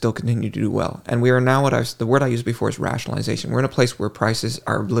exceptional things still continue to do well. And we are now the word I used before is rationalization. We're in a place where prices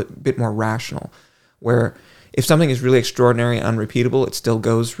are a bit more rational, where if something is really extraordinary and unrepeatable, it still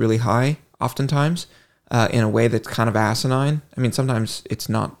goes really high oftentimes in a way that's kind of asinine. I mean, sometimes it's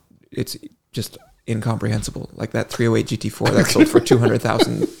not, it's just incomprehensible. Like that 308 GT4 that sold for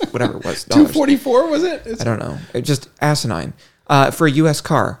 200,000, whatever it was. 244 was it? I don't know. It's just asinine. For a US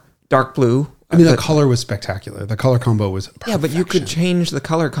car, dark blue. I mean, the color was spectacular. The color combo was perfection. Yeah, but you could change the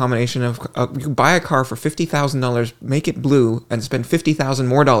color combination of, you could buy a car for $50,000, make it blue, and spend $50,000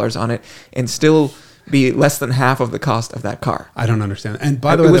 more on it, and still be less than half of the cost of that car. I don't understand. And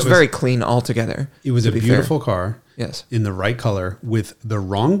by the way, it was very clean altogether. It was a beautiful car. Yes. In the right color with the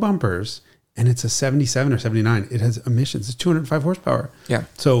wrong bumpers, and it's a 77 or 79. It has emissions. It's 205 horsepower. Yeah.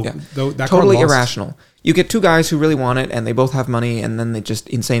 So that totally car irrational. You get two guys who really want it, and they both have money, and then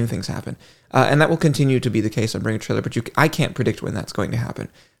insane things happen. And that will continue to be the case on Bring a Trailer, but I can't predict when that's going to happen.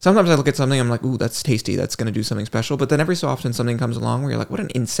 Sometimes I look at something, I'm like, ooh, that's tasty, that's going to do something special. But then every so often something comes along where you're like, what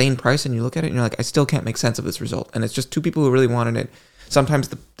an insane price, and you look at it and you're like, I still can't make sense of this result. And it's just two people who really wanted it. Sometimes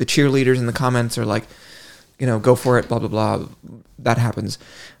the cheerleaders in the comments are like, go for it, blah, blah, blah. That happens.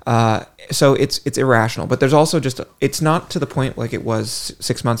 So it's irrational. But there's also it's not to the point like it was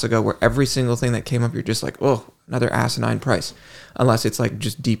 6 months ago where every single thing that came up, you're just like, oh, another asinine price. Unless it's like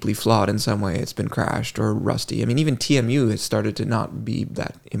just deeply flawed in some way. It's been crashed or rusty. I mean, even TMU has started to not be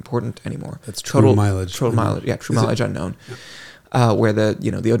that important anymore. That's true mileage. Total mileage. Yeah, true mileage unknown. Yeah. Where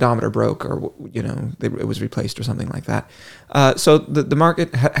the odometer broke or, it was replaced or something like that. So the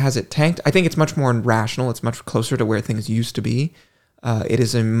market, has it tanked? I think it's much more rational. It's much closer to where things used to be. It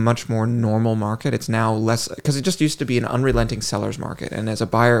is a much more normal market. It's now less, because it just used to be an unrelenting seller's market. And as a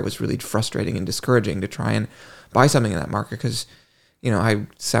buyer, it was really frustrating and discouraging to try and buy something in that market because, I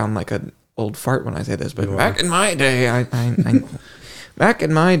sound like an old fart when I say this, but back in my day, back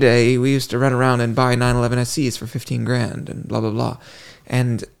in my day, we used to run around and buy 911 SCs for $15,000 and blah, blah, blah.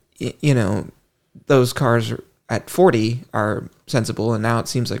 And, those cars at 40 are sensible. And now it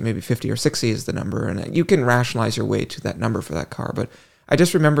seems like maybe 50 or 60 is the number. And you can rationalize your way to that number for that car. But I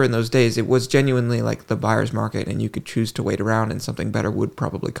just remember in those days, it was genuinely like the buyer's market and you could choose to wait around and something better would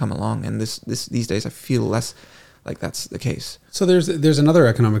probably come along. And these days I feel less like that's the case. So there's another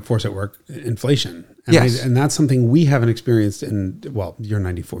economic force at work, inflation. And yes. And that's something we haven't experienced you're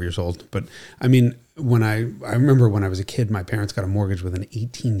 94 years old, but I mean, I remember when I was a kid, my parents got a mortgage with an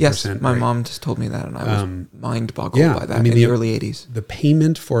 18% Yes, my rate. mom just told me that and I was mind boggled by that in the early 80s. The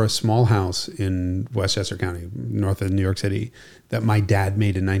payment for a small house in Westchester County, north of New York City, that my dad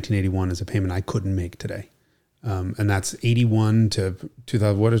made in 1981 is a payment I couldn't make today. And that's 81 to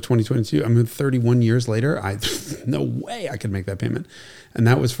 2000. What is 2022? I mean, 31 years later, no way I could make that payment. And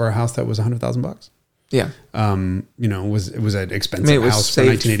that was for a house that was $100,000. Yeah. It was an expensive house for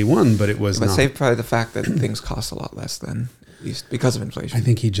 1981, but it was not. Saved by the fact that things cost a lot less then, at least because of inflation. I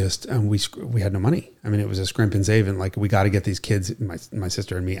think he just, we had no money. I mean, it was a scrimp and save, and like, we got to get these kids, my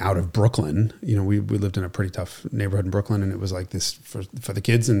sister and me, out of Brooklyn. We lived in a pretty tough neighborhood in Brooklyn, and it was like this for the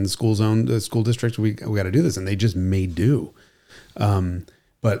kids in the school zone, the school district, we got to do this, and they just made do.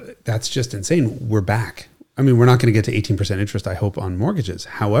 But that's just insane. We're back. I mean, we're not going to get to 18% interest, I hope, on mortgages.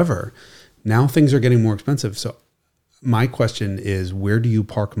 However, now things are getting more expensive. So my question is, where do you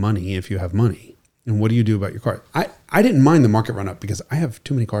park money if you have money? And what do you do about your car? I didn't mind the market run up because I have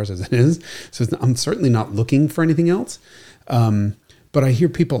too many cars as it is. So I'm certainly not looking for anything else. But I hear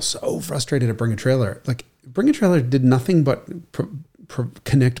people so frustrated at Bring a Trailer. Like, Bring a Trailer did nothing but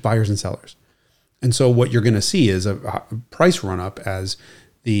connect buyers and sellers. And so what you're going to see is a price run up as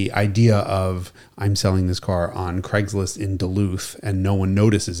the idea of, I'm selling this car on Craigslist in Duluth and no one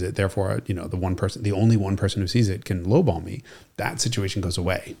notices it. Therefore, the only one person who sees it can lowball me. That situation goes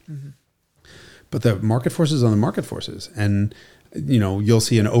away. Mm-hmm. But the market forces on the market forces. And, you'll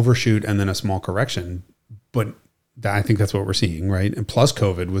see an overshoot and then a small correction. But I think that's what we're seeing, right? And plus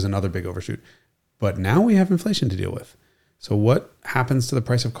COVID was another big overshoot. But now we have inflation to deal with. So what happens to the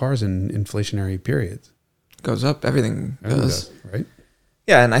price of cars in inflationary periods? Goes up. Everything does. Right?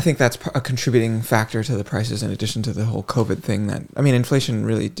 Yeah, and I think that's a contributing factor to the prices in addition to the whole COVID thing. Inflation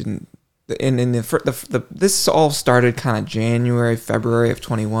really didn't... This all started kind of January, February of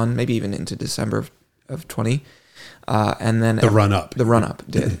 21, maybe even into December of 20. And then... The run-up. The run-up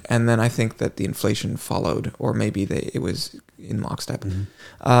did. And then I think that the inflation followed, or maybe it was in lockstep. Mm-hmm.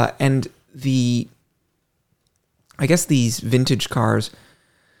 And I guess these vintage cars,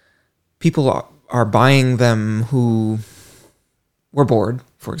 people are buying them who were bored,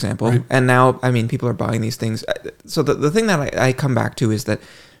 for example. Right. And now, people are buying these things. So the thing that I come back to is that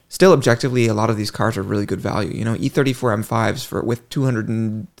still objectively, a lot of these cars are really good value. E34 M5s with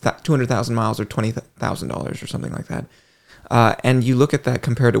 200,000 miles or $20,000 or something like that. And you look at that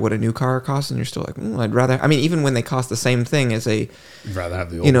compared to what a new car costs, and you're still like, I'd rather... even when they cost the same thing as a... You'd rather have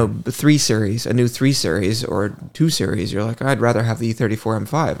the old... 3 Series, a new 3 Series or 2 Series, you're like, I'd rather have the E34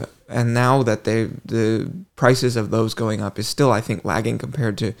 M5. And now that the prices of those going up is still, I think, lagging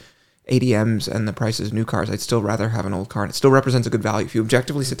compared to ADMs and the prices of new cars, I'd still rather have an old car. And it still represents a good value. If you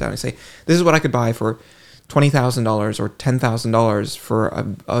objectively sit down and say, this is what I could buy for $20,000 or $10,000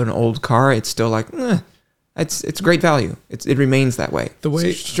 for an old car, it's still like... It's great value. It remains that way. The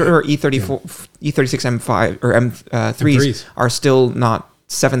way E36 M5 or M3s are still not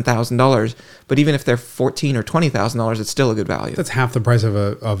 $7,000, but even if they're $14,000 or $20,000, it's still a good value. That's half the price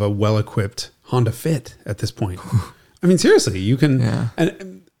of a well-equipped Honda Fit at this point. Seriously, you can. Yeah.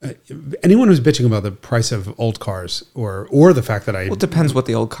 And anyone who's bitching about the price of old cars or the fact that it depends what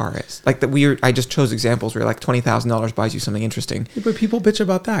the old car is. Like I just chose examples where like $20,000 buys you something interesting. Yeah, but people bitch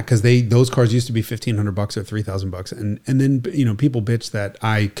about that because those cars used to be $1,500 or $3,000, and then people bitch that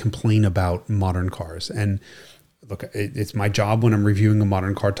I complain about modern cars. And look, it's my job when I'm reviewing a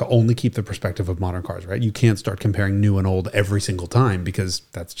modern car to only keep the perspective of modern cars. Right? You can't start comparing new and old every single time because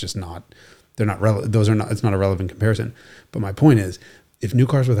that's just not. They're not relevant. It's not a relevant comparison. But my point is, if new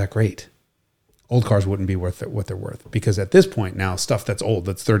cars were that great, old cars wouldn't be worth what they're worth. Because at this point now, stuff that's old,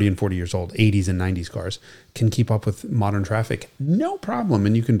 that's 30 and 40 years old, 80s and 90s cars, can keep up with modern traffic, no problem.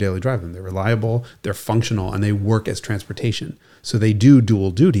 And you can daily drive them. They're reliable, they're functional, and they work as transportation. So they do dual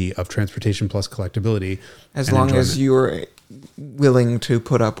duty of transportation plus collectability. As long as you're willing to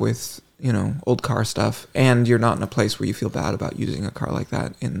put up with, old car stuff, and you're not in a place where you feel bad about using a car like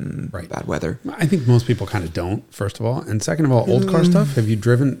that in bad weather. I think most people kind of don't, first of all. And second of all, old car stuff, have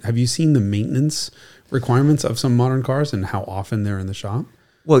you seen the maintenance requirements of some modern cars and how often they're in the shop?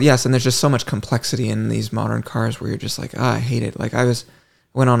 Well, yes, and there's just so much complexity in these modern cars where you're just like, I hate it. Like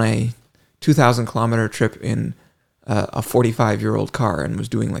went on a 2,000 kilometer trip in a 45-year-old car and was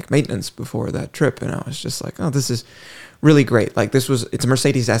doing like maintenance before that trip, and I was just like, this is really great. Like it's a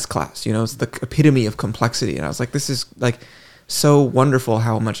Mercedes S-Class, it's the epitome of complexity. And I was like, this is like so wonderful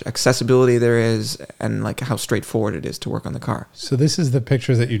how much accessibility there is and like how straightforward it is to work on the car. So this is the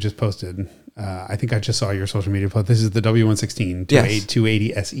picture that you just posted. I think I just saw your social media post. This is the W116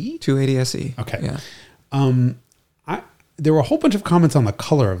 280 SE? 280 SE. Okay. Yeah. There were a whole bunch of comments on the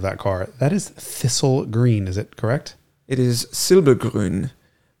color of that car. That is thistle green. Is it correct? It is Silbergrün,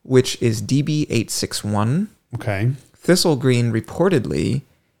 which is DB861. Okay. Thistle green reportedly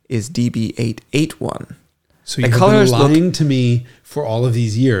is DB881. So you've been lying to me for all of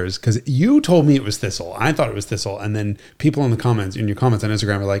these years because you told me it was thistle. I thought it was thistle, and then people in your comments on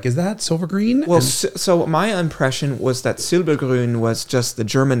Instagram are like, "Is that silver green?" Well, so my impression was that Silbergrün was just the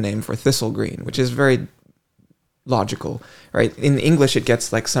German name for thistle green, which is very logical, right? In English, it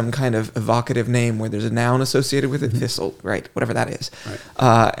gets like some kind of evocative name where there's a noun associated with it, thistle, right? Whatever that is. Right.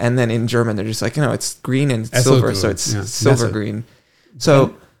 And then in German, they're just like, it's green and silver, so it's silver green.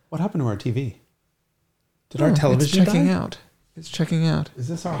 So what happened to our TV? Did our television It's checking out. Is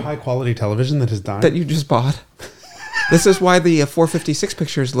this our high quality television that has died? That you just bought? This is why the 456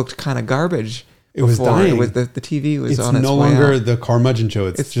 pictures looked kind of garbage. It was dying. The TV was on its way out. It's no longer the Carmudgeon show.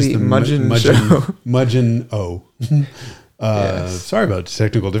 It's just the Mudgeon show. Mudgeon O. Yes. Sorry about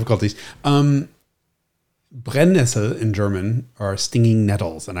technical difficulties. Brennnessel in German are stinging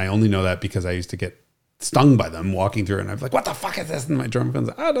nettles, and I only know that because I used to get stung by them walking through, and I was like, "What the fuck is this?" And my German friends,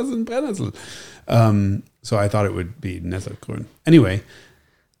 "Das ist Brennnessel." So I thought it would be Nesselgrün. Anyway.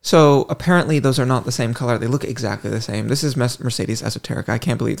 So apparently those are not the same color. They look exactly the same. This is Mercedes esoteric. I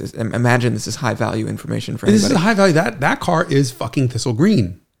can't believe this. Imagine this is high value information for anybody. This is high value. That car is fucking thistle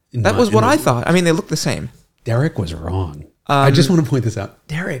green. That was what I thought. They look the same. Derek was wrong. I just want to point this out.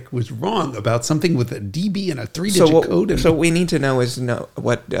 Derek was wrong about something with a DB and a 3-digit code. So what we need to know is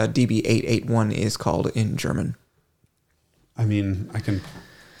what DB881 is called in German. I mean, I can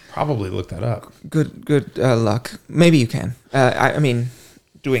probably look that up. Good luck. Maybe you can. I mean,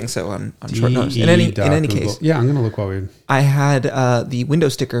 doing so on short notice. In any case. Yeah, I'm going to look while we... I had the window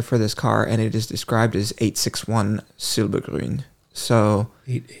sticker for this car, and it is described as 861 Silbergrün. So...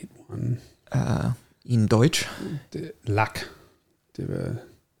 881... in Deutsch. Lack.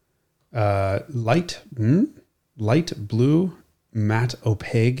 Light blue, matte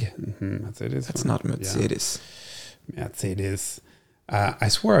opaque. Mercedes. That's not Mercedes. Yeah. Mercedes. I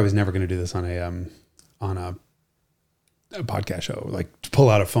swore I was never going to do this on a podcast show. Like to pull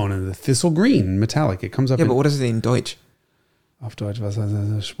out a phone and the thistle green metallic. It comes up. Yeah, but what is it in Deutsch? Auf Deutsch was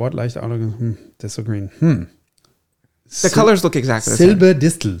Sportleicht thistle green. The colors look exactly the same. Silber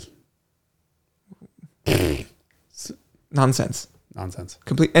Distel. Nonsense.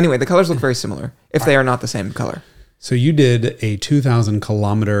 Complete. Anyway, the colors look very similar if they are not the same color. So you did a 2,000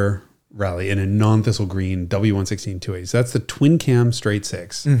 kilometer rally in a non-thistle green W116 280. So that's the twin cam straight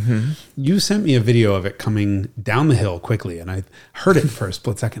six. Mm-hmm. You sent me a video of it coming down the hill quickly, and I heard it for a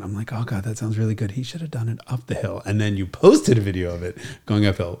split second. I'm like, oh God, that sounds really good. He should have done it up the hill. And then you posted a video of it going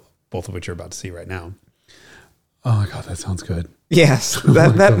uphill, both of which you're about to see right now. Oh my God, that sounds good. Yes,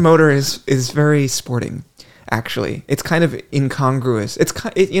 that motor is very sporting. Actually, it's kind of incongruous.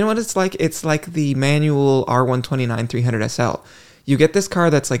 You know what it's like? It's like the manual R129 300 SL. You get this car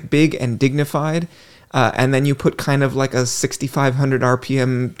that's like big and dignified, and then you put kind of like a 6,500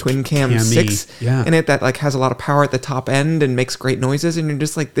 RPM twin cam 6 in it that like has a lot of power at the top end and makes great noises, and you're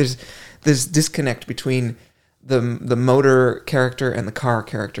just like there's this disconnect between the motor character and the car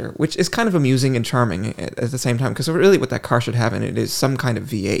character, which is kind of amusing and charming at the same time, because really what that car should have in it is some kind of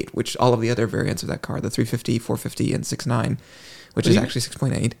V8, which all of the other variants of that car, the 350, 450, and 6.9, which is actually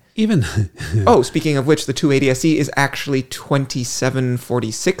 6.8. Even oh, speaking of which, the 280 SE is actually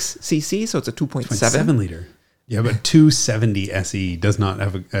 2746 cc, so it's a 2.7 liter. Yeah, but 270 SE does not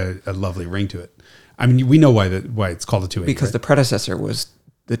have a lovely ring to it. I mean, we know why it's called a 280. Because the predecessor was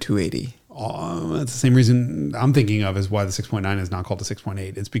the 280. That's the same reason I'm thinking of as why the 6.9 is not called a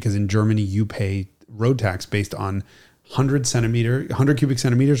 6.8. It's because in Germany you pay road tax based on 100 cubic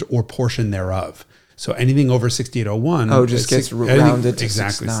centimeters or portion thereof. So anything over 6801 just gets rounded to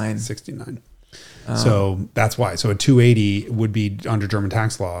exactly 69. So that's why. So a 280 would be under German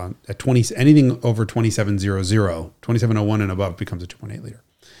tax law at 20. Anything over 2700, 2701 and above becomes a 2.8 liter,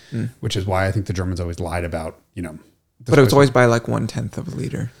 which is why I think the Germans always lied about But it was always by like 1/10 of a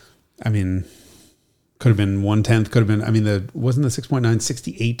liter. I mean, could have been 1/10. Could have been. I mean, wasn't the 6.9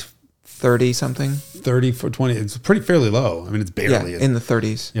 68 30 something 30 for 20? It's pretty fairly low. I mean, it's barely in the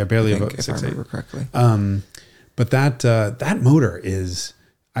 30s. Yeah, barely above about 6.8. If I remember correctly. But that motor is.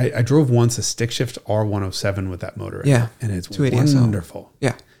 I drove once a stick shift R107 with that motor. Yeah, and it's wonderful.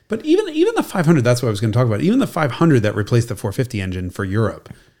 Yeah, but even the 500. That's what I was going to talk about. Even the 500 that replaced the 450 engine for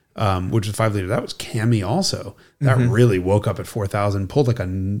Europe. Which was 5 liter. That was Cammy also. That really woke up at 4,000, pulled like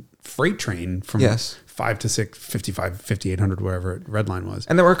a freight train from 5 to 6, 55, 5,800, wherever Redline was.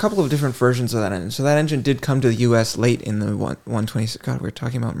 And there were a couple of different versions of that engine. So that engine did come to the U.S. late in the 126. God, we're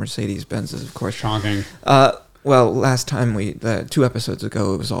talking about Mercedes-Benzes, of course. Shocking. Well, last time 2 episodes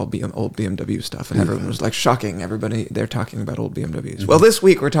ago, it was all old BMW stuff, and everyone was like, shocking. Everybody, they're talking about old BMWs. Well, this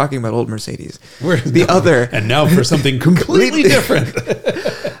week we're talking about old Mercedes. And now for something completely different.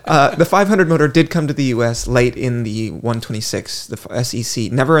 The 500 motor did come to the U.S. late in the 126, the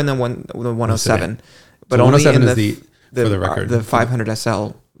SEC, never in the 107, but so only in for the record, the 500 SL,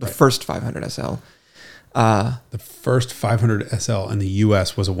 the first 500 SL. The first 500 SL in the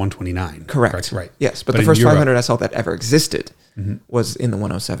U.S. was a 129. Correct. Right. Yes, but the first 500 SL that ever existed was in the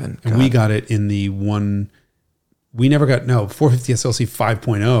 107. And we got it in the one. We never got 450 SLC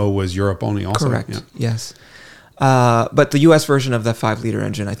 5.0 was Europe only also. Correct. Yeah. Yes. But the U.S. version of the 5-liter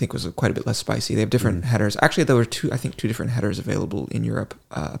engine, I think, was quite a bit less spicy. They have different headers. Actually, there were two different headers available in Europe,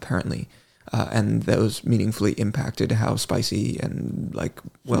 apparently. And those meaningfully impacted how spicy and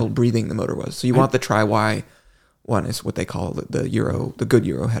well-breathing the motor was. So you want the Tri-Y one is what they call the good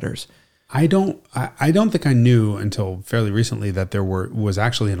Euro headers. I don't think I knew until fairly recently that there was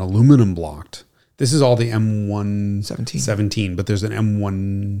actually an aluminum blocked. This is all the M117, but there's an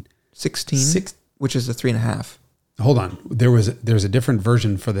M116, which is a 3.5. Hold on, there's a different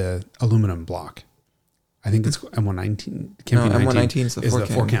version for the aluminum block. I think it's M119. M119 is the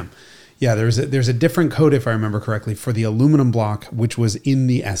 4 cam. Yeah, there's a different code, if I remember correctly, for the aluminum block, which was in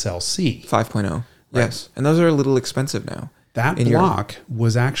the SLC 5.0. Right. Yes, and those are a little expensive now. That block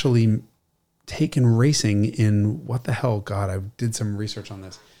was actually taken racing in what the hell? God, I did some research on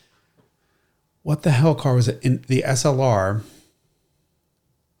this. What the hell car was it? In the SLR.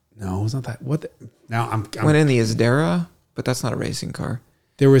 No, it's not that. Now I'm went in the Isdera, but that's not a racing car.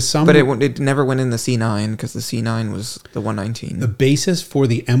 There was some, but it never went in the C9 because the C9 was the 119. The basis for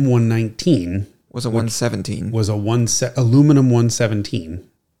the M119 was a 117. Was a aluminum 117.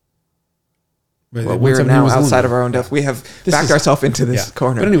 Well, we're now outside of our own depth. We have backed ourselves into this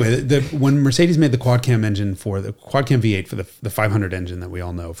corner. But anyway, when Mercedes made the quad cam engine for the quad cam V8 for the 500 engine that we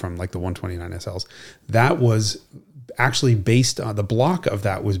all know from like the 129 SLs, that was actually based on the block of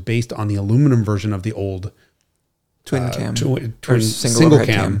that was based on the aluminum version of the old twin cam, twin single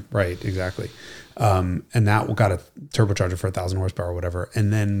cam. Right, exactly. And that got a turbocharger for 1,000 horsepower or whatever.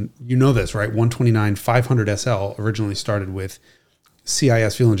 And then you know this, right? 129 500 SL originally started with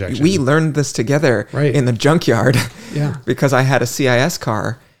CIS fuel injection. We learned this together in the junkyard because I had a CIS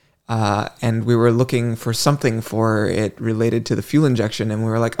car and we were looking for something for it related to the fuel injection. And we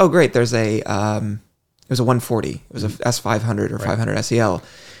were like, oh, great, there's it was a 140. It was a S500 or 500 SEL.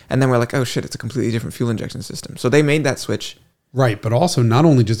 And then we're like, oh, shit, it's a completely different fuel injection system. So they made that switch. Right, but also not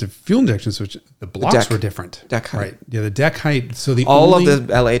only just a fuel injection switch, the blocks were different. Deck height. Right. Yeah, the deck height. So all of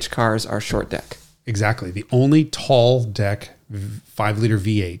the LH cars are short deck. Exactly. The only tall deck 5-liter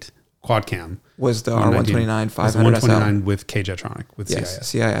V8 quad cam was the R129 500 129 SL. with K-Jetronic with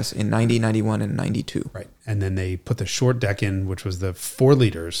CIS in 90, 91, and 92. Right. And then they put the short deck in, which was the 4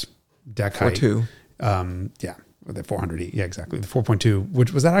 liters deck height. 4.2. Or the 400E. Yeah, exactly. The 4.2,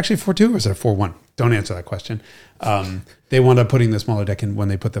 which was that actually 4.2 or was it 4.1? Don't answer that question. They wound up putting the smaller deck in when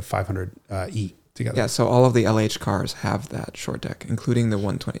they put the 500E together. Yeah, so all of the LH cars have that short deck, including the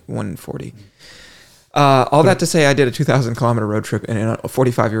 140. All that to say, I did a 2,000 kilometer road trip in a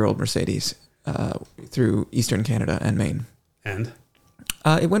 45-year-old Mercedes through Eastern Canada and Maine. And?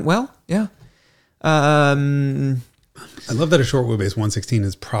 It went well, yeah. I love that a short wheelbase 116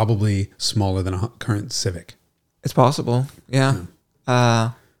 is probably smaller than a current Civic. It's possible, yeah.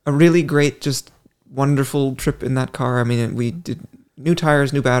 A really great, just wonderful trip in that car. I mean, we did new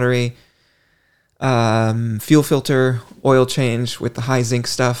tires, new battery, fuel filter, oil change with the high zinc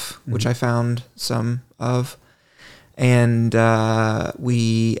stuff, which I found some of. And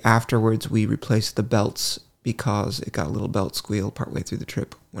we replaced the belts because it got a little belt squeal partway through the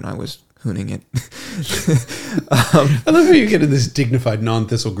trip when I was hooning it. I love how you get in this dignified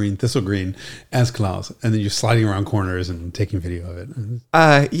non-thistle green S-Class, and then you're sliding around corners and taking video of it.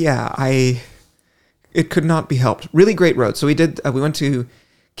 It could not be helped. Really great road. So we went to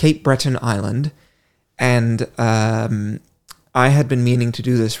Cape Breton Island, and I had been meaning to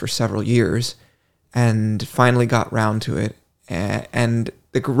do this for several years, and finally got round to it. And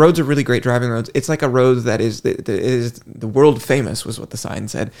the roads are really great driving roads. It's like a road that is the world famous, was what the sign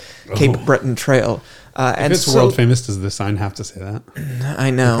said, Cape Breton Trail. If it's world famous, does the sign have to say that?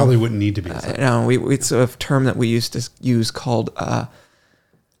 I know. It probably wouldn't need to be. No, it's a term that we used to use called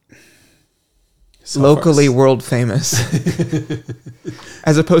locally world famous,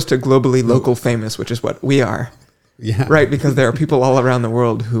 as opposed to globally local famous, which is what we are. Yeah. Right, because there are people all around the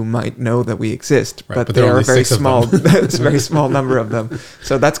world who might know that we exist, right, but there are very small, it's a very small number of them.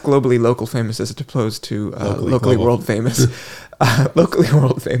 So that's globally local famous as opposed to locally world famous. Locally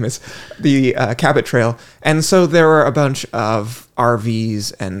world famous, the Cabot Trail. And so there were a bunch of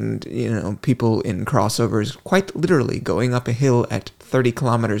RVs and, people in crossovers, quite literally going up a hill at 30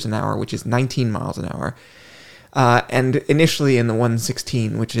 kilometers an hour, which is 19 miles an hour. And initially in the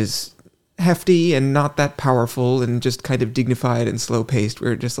 116, which is hefty and not that powerful and just kind of dignified and slow paced, we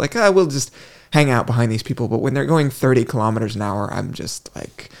were just like, we'll just hang out behind these people. But when they're going 30 kilometers an hour, I'm just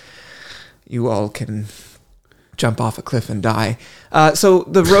like, you all can jump off a cliff and die. So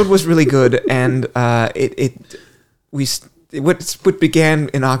the road was really good, and what began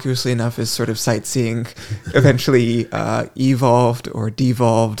innocuously enough as sort of sightseeing eventually evolved or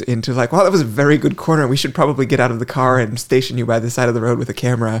devolved into like, wow, that was a very good corner. We should probably get out of the car and station you by the side of the road with a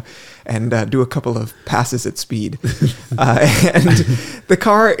camera and do a couple of passes at speed. And the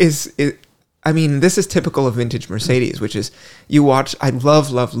car this is typical of vintage Mercedes, which is I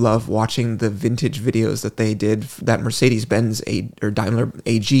love watching the vintage videos that they did, that Mercedes-Benz or Daimler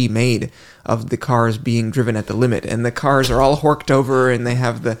AG made of the cars being driven at the limit. And the cars are all horked over and they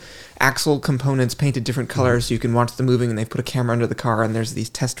have the axle components painted different colors so you can watch them moving, and they've put a camera under the car, and there's these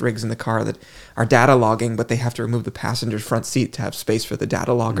test rigs in the car that are data logging, but they have to remove the passenger's front seat to have space for the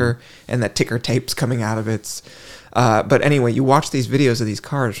data logger, and that ticker tape's coming out of it. But anyway, you watch these videos of these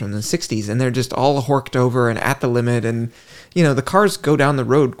cars from the 60s, and they're just all horked over and at the limit, and the cars go down the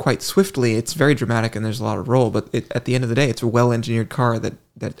road quite swiftly. It's very dramatic, and there's a lot of roll, but at the end of the day, it's a well-engineered car that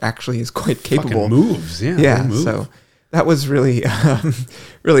that actually is quite capable. Fucking moves, yeah. Yeah, so that was really,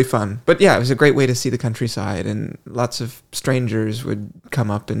 really fun. But yeah, it was a great way to see the countryside, and lots of strangers would come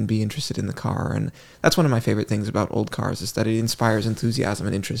up and be interested in the car. And that's one of my favorite things about old cars, is that it inspires enthusiasm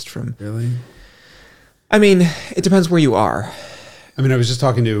and interest from... Really? I mean, it depends where you are. I mean, I was just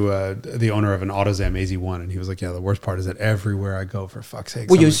talking to the owner of an AutoZam AZ1, and he was like, yeah, the worst part is that everywhere I go, for fuck's sake.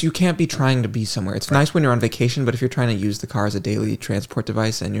 Well, you can't be trying to be somewhere. It's nice when you're on vacation, but if you're trying to use the car as a daily transport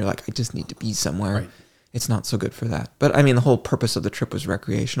device and you're like, I just need to be somewhere... Right. It's not so good for that. But I mean, the whole purpose of the trip was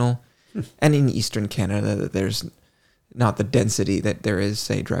recreational. And in Eastern Canada, there's not the density that there is,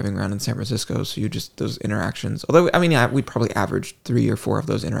 say, driving around in San Francisco. So you just, those interactions. Although, I mean, we'd probably average 3 or 4 of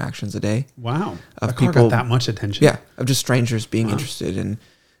those interactions a day. Wow. Of the car people, got that much attention? Yeah. Of just strangers being interested and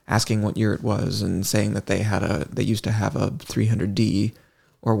asking what year it was and saying that they used to have a 300D,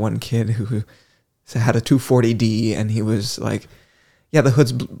 or one kid who had a 240D, and he was like, yeah, the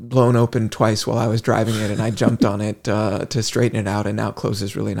hood's blown open twice while I was driving it, and I jumped on it to straighten it out, and now it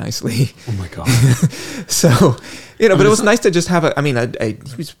closes really nicely. Oh my God. So, but it was nice to just have he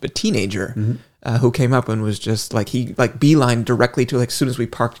was a teenager who came up and was just like, he like beelined directly to, like, as soon as we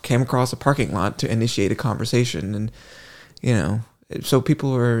parked, came across a parking lot to initiate a conversation. And, so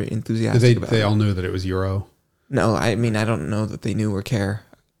people were enthusiastic about it. They all knew that it was Euro? No, I mean, I don't know that they knew or cared.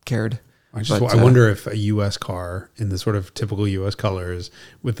 I wonder if a U.S. car in the sort of typical U.S. colors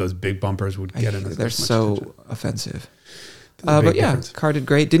with those big bumpers would get in. They're so attention. Offensive. But yeah, car did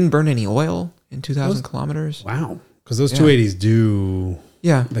great. Didn't burn any oil in 2,000 kilometers. Wow. Because those 280s do...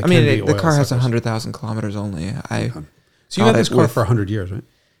 Yeah. I mean, the car has 100,000 kilometers only. So you had this car for 100 years, right?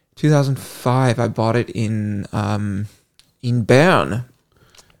 2005, I bought it in Bern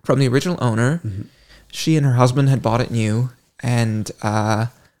from the original owner. Mm-hmm. She and her husband had bought it new, and...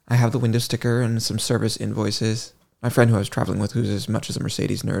 I have the window sticker and some service invoices. My friend who I was traveling with, who's as much as a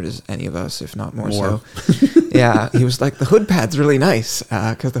Mercedes nerd as any of us, if not more. So. Yeah, he was like, the hood pad's really nice,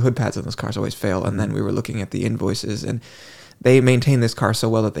 because the hood pads on those cars always fail. And then we were looking at the invoices, and they maintained this car so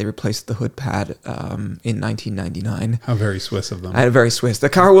well that they replaced the hood pad in 1999. How very Swiss of them. Very Swiss. The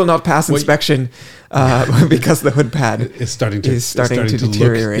car will not pass inspection because the hood pad is starting to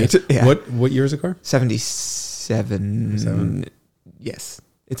deteriorate. Yeah. What year is the car? 77. Yes.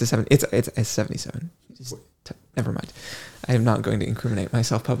 It's a 77. Never mind. I am not going to incriminate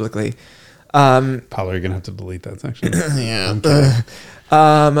myself publicly. Paolo, you're going to have to delete that section. Yeah.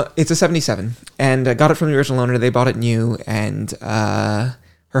 It's a 77, and I got it from the original owner. They bought it new, and her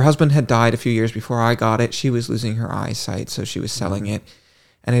husband had died a few years before I got it. She was losing her eyesight, so she was selling it,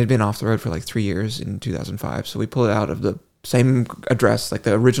 and it had been off the road for like 3 years in 2005. So we pulled it out of the same address, like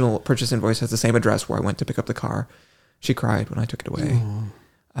the original purchase invoice has the same address where I went to pick up the car. She cried when I took it away.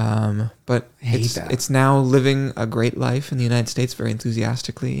 But it's now living a great life in the United States very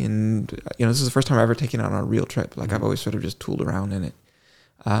enthusiastically. And, this is the first time I've ever taken it on a real trip. Like, I've always sort of just tooled around in it.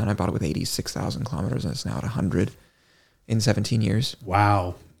 And I bought it with 86,000 kilometers, and it's now at 100 in 17 years.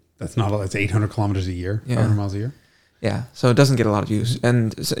 Wow. That's 800 kilometers a year, 500 miles a year. Yeah. So it doesn't get a lot of use.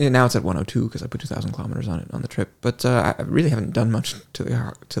 And now it's at 102 because I put 2,000 kilometers on it on the trip. But I really haven't done much to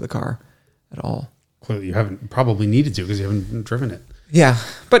the car at all. Clearly, you haven't probably needed to because you haven't driven it. Yeah,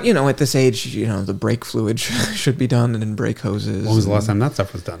 but at this age, the brake fluid should be done, and then brake hoses. When was the last time that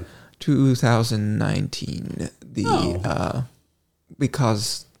stuff was done? 2019.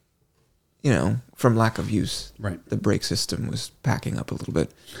 Because from lack of use, right, the brake system was packing up a little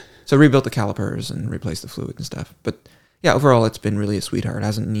bit. So rebuilt the calipers and replaced the fluid and stuff. But yeah, overall, it's been really a sweetheart. It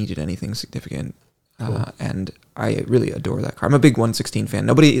hasn't needed anything significant. Cool. And I really adore that car. I'm a big 116 fan.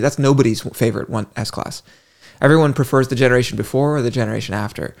 That's nobody's favorite S-Class. Everyone prefers the generation before or the generation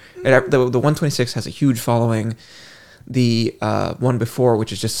after. The 126 has a huge following. The one before,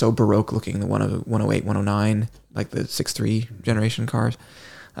 which is just so Baroque looking, the 108, 109, like the 6.3 generation cars,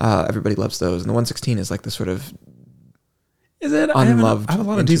 everybody loves those. And the 116 is like the sort of unloved. I have a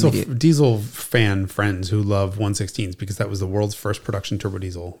lot of diesel fan friends who love 116s because that was the world's first production turbo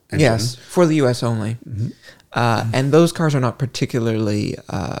diesel engine. Yes, for the U.S. only. Mm-hmm. And those cars are not particularly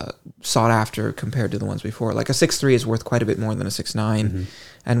sought after compared to the ones before. Like a 6.3 is worth quite a bit more than a 6.9,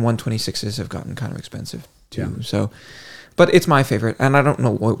 and 126s have gotten kind of expensive too. Yeah. So, but it's my favorite, and I don't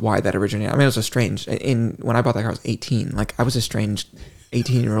know why that originated. I mean, it was a strange. When I bought that car, I was 18. Like, I was a strange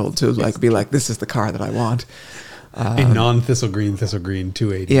 18-year-old to be like, this is the car that I want. A non-thistle green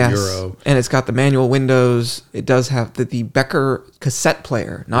 280 Euro. And it's got the manual windows. It does have the Becker cassette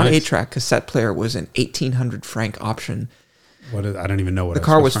player, not 8-track cassette player, was an 1,800 franc option. I don't even know what the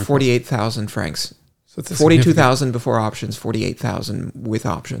car was 48,000 francs. So it's 42,000 before options, 48,000 with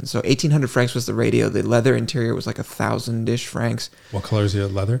options. So 1,800 francs was the radio. The leather interior was like 1,000-ish francs. What color is the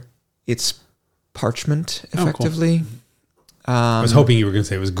leather? It's parchment, effectively. Oh, cool. I was hoping you were going to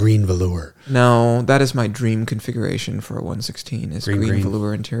say it was green velour. No, that is my dream configuration for a 116 is green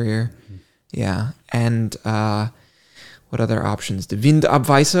velour interior. Mm-hmm. Yeah. And what other options? The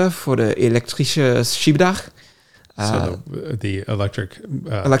Windabweiser for the elektrische Schiebedach. So the electric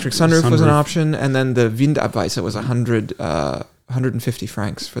sunroof was an option, and then the Windabweiser was 150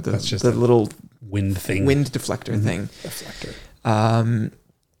 francs for the little wind deflector thing. Deflector.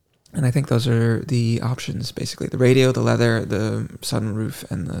 And I think those are the options, basically. The radio, the leather, the sunroof,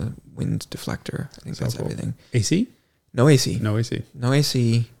 and the wind deflector. I think that's everything. AC? No AC. No AC. No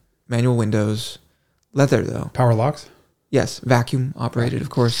AC. Manual windows. Leather, though. Power locks? Yes. Vacuum operated, of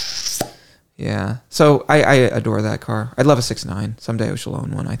course. Yeah. So I adore that car. I'd love a 6.9. Someday I shall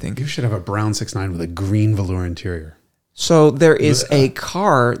own one, I think. You should have a brown 6.9 with a green velour interior. So there is a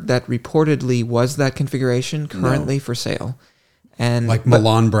car that reportedly was that configuration currently for sale. And like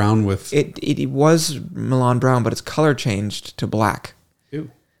Milan brown with... It was Milan brown, but it's color changed to black.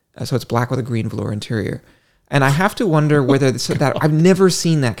 Ew. So it's black with a green velour interior. And I have to wonder whether that I've never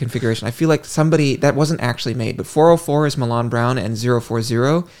seen that configuration. I feel like somebody that wasn't actually made, but 404 is Milan brown and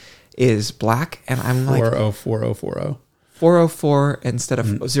 040 is black, and I'm like 404040 404 instead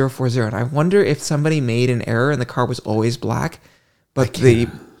of 040, and I wonder if somebody made an error and the car was always black, but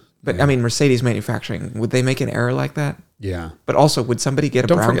I mean Mercedes manufacturing, would they make an error like that? Yeah. But also, would somebody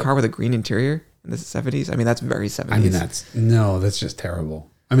get a brown car with a green interior in the 70s? I mean, that's very 70s. I mean, that's just terrible.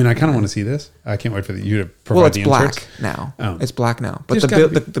 I mean, I kind of want to see this. I can't wait for you to provide the inserts. Black now. Oh. It's black now. But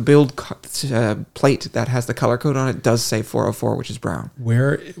the build plate that has the color code on it does say 404, which is brown.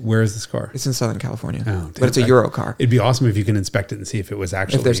 Where is this car? It's in Southern California. Oh, but it's a Euro car. It'd be awesome if you can inspect it and see if it was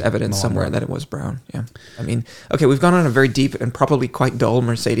actually... If there's evidence somewhere that it was brown. Yeah. I mean, okay, we've gone on a very deep and probably quite dull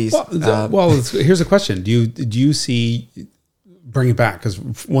Mercedes. Well, here's a question. Do you see... Bring it back, because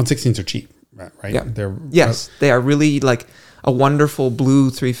 116s are cheap, right? Yeah. They are really like... a wonderful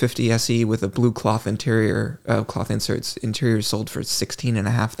blue 350 SE with a blue cloth interior, cloth inserts. Interior sold for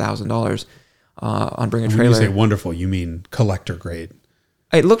 $16,500 on Bring a Trailer. When you say wonderful, you mean collector grade.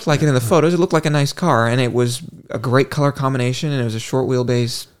 It looked like it in the photos. It looked like a nice car, and it was a great color combination, and it was a short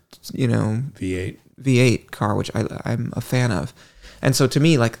wheelbase, V8 car, which I'm a fan of. And so to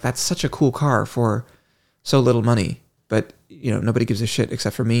me, like, that's such a cool car for so little money. But, nobody gives a shit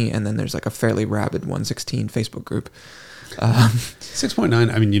except for me, and then there's like a fairly rabid 116 Facebook group. 6.9.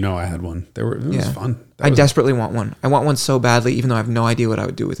 I mean, I had one. It was fun. I desperately want one. I want one so badly, even though I have no idea what I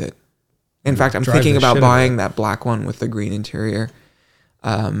would do with it. In fact, I'm thinking about buying that black one with the green interior,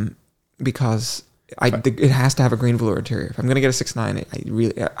 because it has to have a green velour interior. If I'm going to get a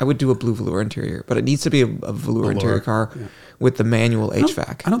 6.9, I would do a blue velour interior, but it needs to be a velour interior car with the manual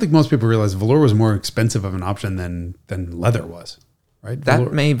HVAC. I don't think most people realize velour was more expensive of an option than leather was, right?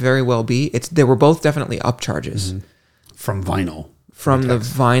 That may very well be. They were both definitely upcharges. Mm-hmm. From vinyl. From the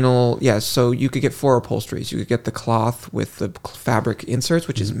vinyl, yes. So you could get 4 upholsteries. You could get the cloth with the fabric inserts,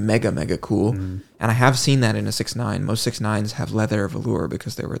 which is mega, mega cool. Mm-hmm. And I have seen that in a 6.9. Most 6.9s have leather velour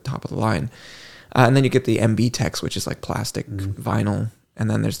because they were top of the line. And then you get the MB Tex, which is like plastic vinyl. And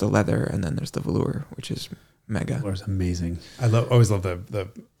then there's the leather, and then there's the velour, which is mega. Velour's amazing. I always love the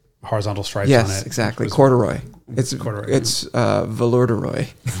horizontal stripes on it. Yes, exactly. Corduroy. It's velour-de-roy.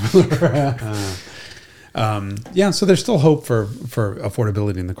 So there's still hope for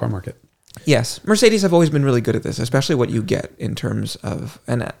affordability in the car market. Yes. Mercedes have always been really good at this, especially what you get in terms of,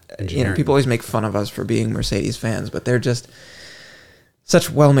 and people always make fun of us for being Mercedes fans, but they're just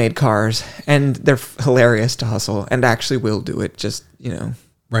such well-made cars, and they're hilarious to hustle, and actually will do it. Just,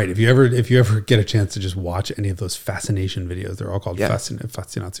 Right. If you ever get a chance to just watch any of those fascination videos, they're all called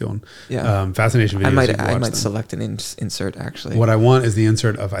Fascination. Yeah. Fascination videos. I might select an insert, actually. What I want is the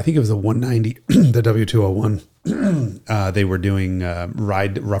insert of, I think it was the 190, the W201. They were doing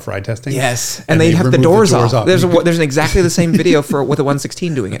rough ride testing. Yes, and they have the doors off. There's an exactly the same video with a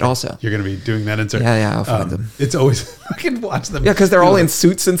 116 doing it also. You're going to be doing that insert. Yeah, I'll find them. It's always, I can watch them. Yeah, because they're all in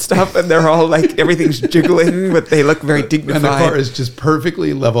suits and stuff, and they're all like, everything's jiggling, but they look very dignified. And the car is just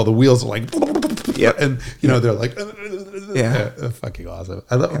perfectly level. The wheels are like, and they're like, fucking awesome.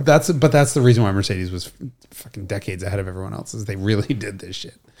 I love that's the reason why Mercedes was fucking decades ahead of everyone else, is they really did this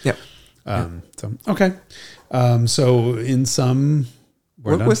shit. Yep. So okay. So in some,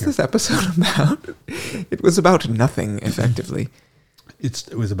 what was this episode about? It was about nothing, effectively.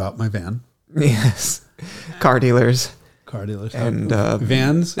 It was about my van. Yes. Car dealers. Car dealers suck. And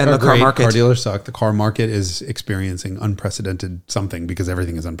vans and are the car great. market. Car dealers suck. The car market is experiencing unprecedented something because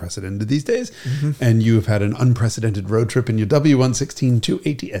everything is unprecedented these days. And you have had an unprecedented road trip in your W116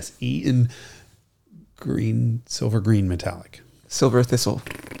 280 SE in silver green metallic. Silver thistle.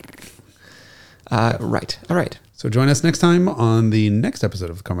 Right. All right. So join us next time on the next episode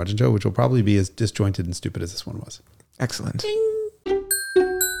of the Carmudgeon Show, which will probably be as disjointed and stupid as this one was. Excellent. Ding.